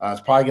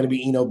 It's probably going to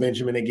be Eno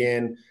Benjamin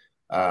again.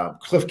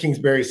 Cliff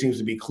Kingsbury seems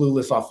to be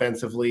clueless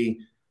offensively.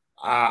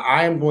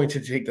 I am going to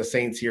take the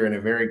Saints here in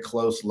a very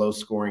close,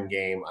 low-scoring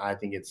game. I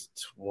think it's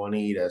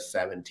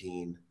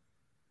 20-17,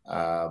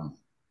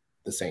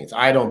 the Saints.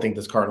 I don't think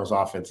this Cardinals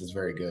offense is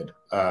very good.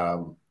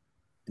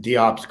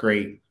 D-Hop's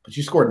great, but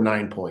you scored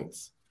 9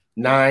 points.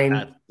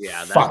 9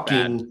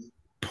 fucking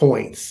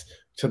points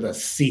to the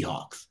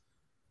Seahawks.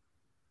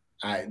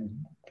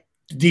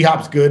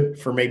 D-Hop's good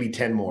for maybe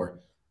 10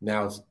 more.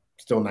 Now it's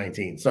still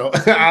 19. So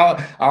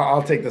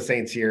I'll take the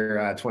Saints here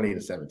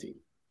 20-17.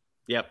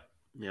 Yep.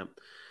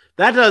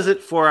 That does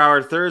it for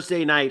our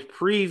Thursday night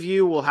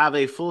preview. We'll have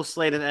a full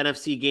slate of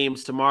NFC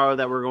games tomorrow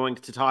that we're going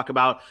to talk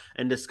about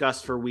and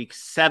discuss for week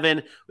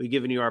 7. We've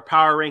given you our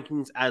power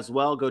rankings as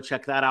well. Go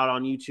check that out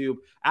on YouTube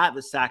at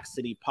the Sack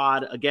City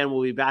Pod. Again,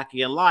 we'll be back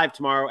again live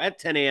tomorrow at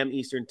 10 a.m.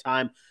 Eastern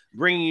Time,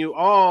 bringing you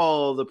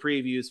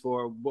previews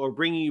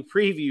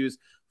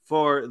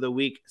for the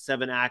week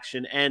 7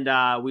 action.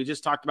 And we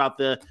just talked about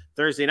the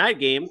Thursday night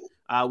game.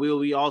 We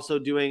will be also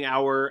doing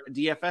our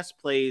DFS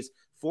plays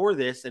for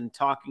this and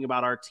talking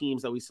about our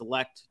teams that we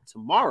select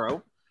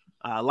tomorrow,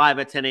 live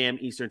at 10 a.m.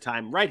 Eastern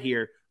Time right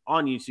here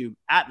on YouTube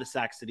at the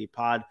Sac City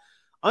Pod.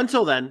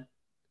 Until then,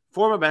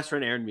 for my best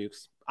friend Aaron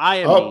Mukes, I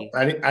am me.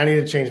 I need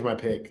to change my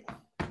pick.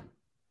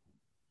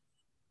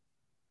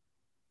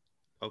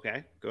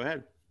 Okay, go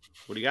ahead.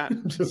 What do you got?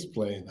 I'm just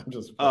playing. I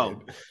was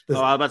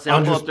about to say,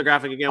 I'll pull up the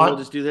graphic again. We'll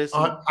just do this.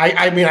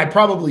 I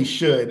probably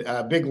should.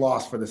 Big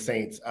loss for the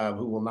Saints,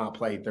 who will not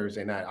play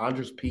Thursday night.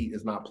 Andres Pete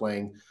is not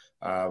playing.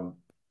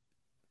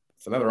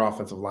 It's another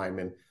offensive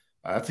lineman.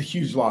 That's a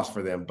huge loss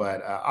for them,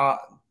 but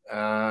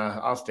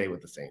I'll stay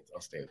with the Saints.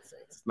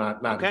 It's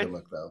not okay. A good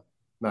look, though.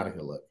 Not a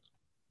good look.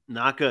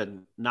 Not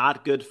good.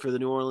 Not good for the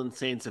New Orleans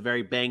Saints, a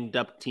very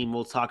banged-up team.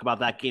 We'll talk about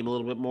that game a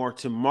little bit more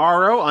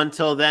tomorrow.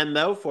 Until then,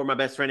 though, for my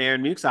best friend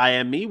Aaron Mukes, I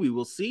am me. We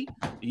will see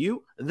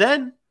you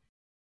then.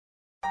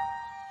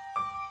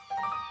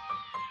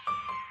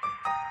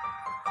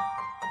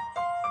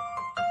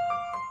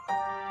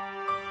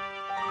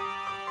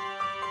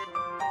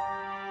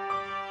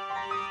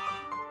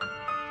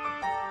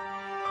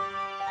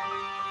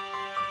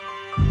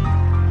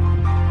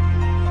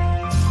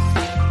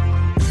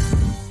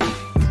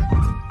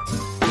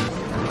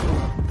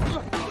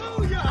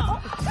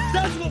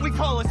 That's what we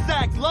call a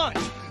sack lunch.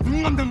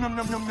 Nom, nom, nom,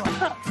 nom, nom,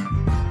 nom.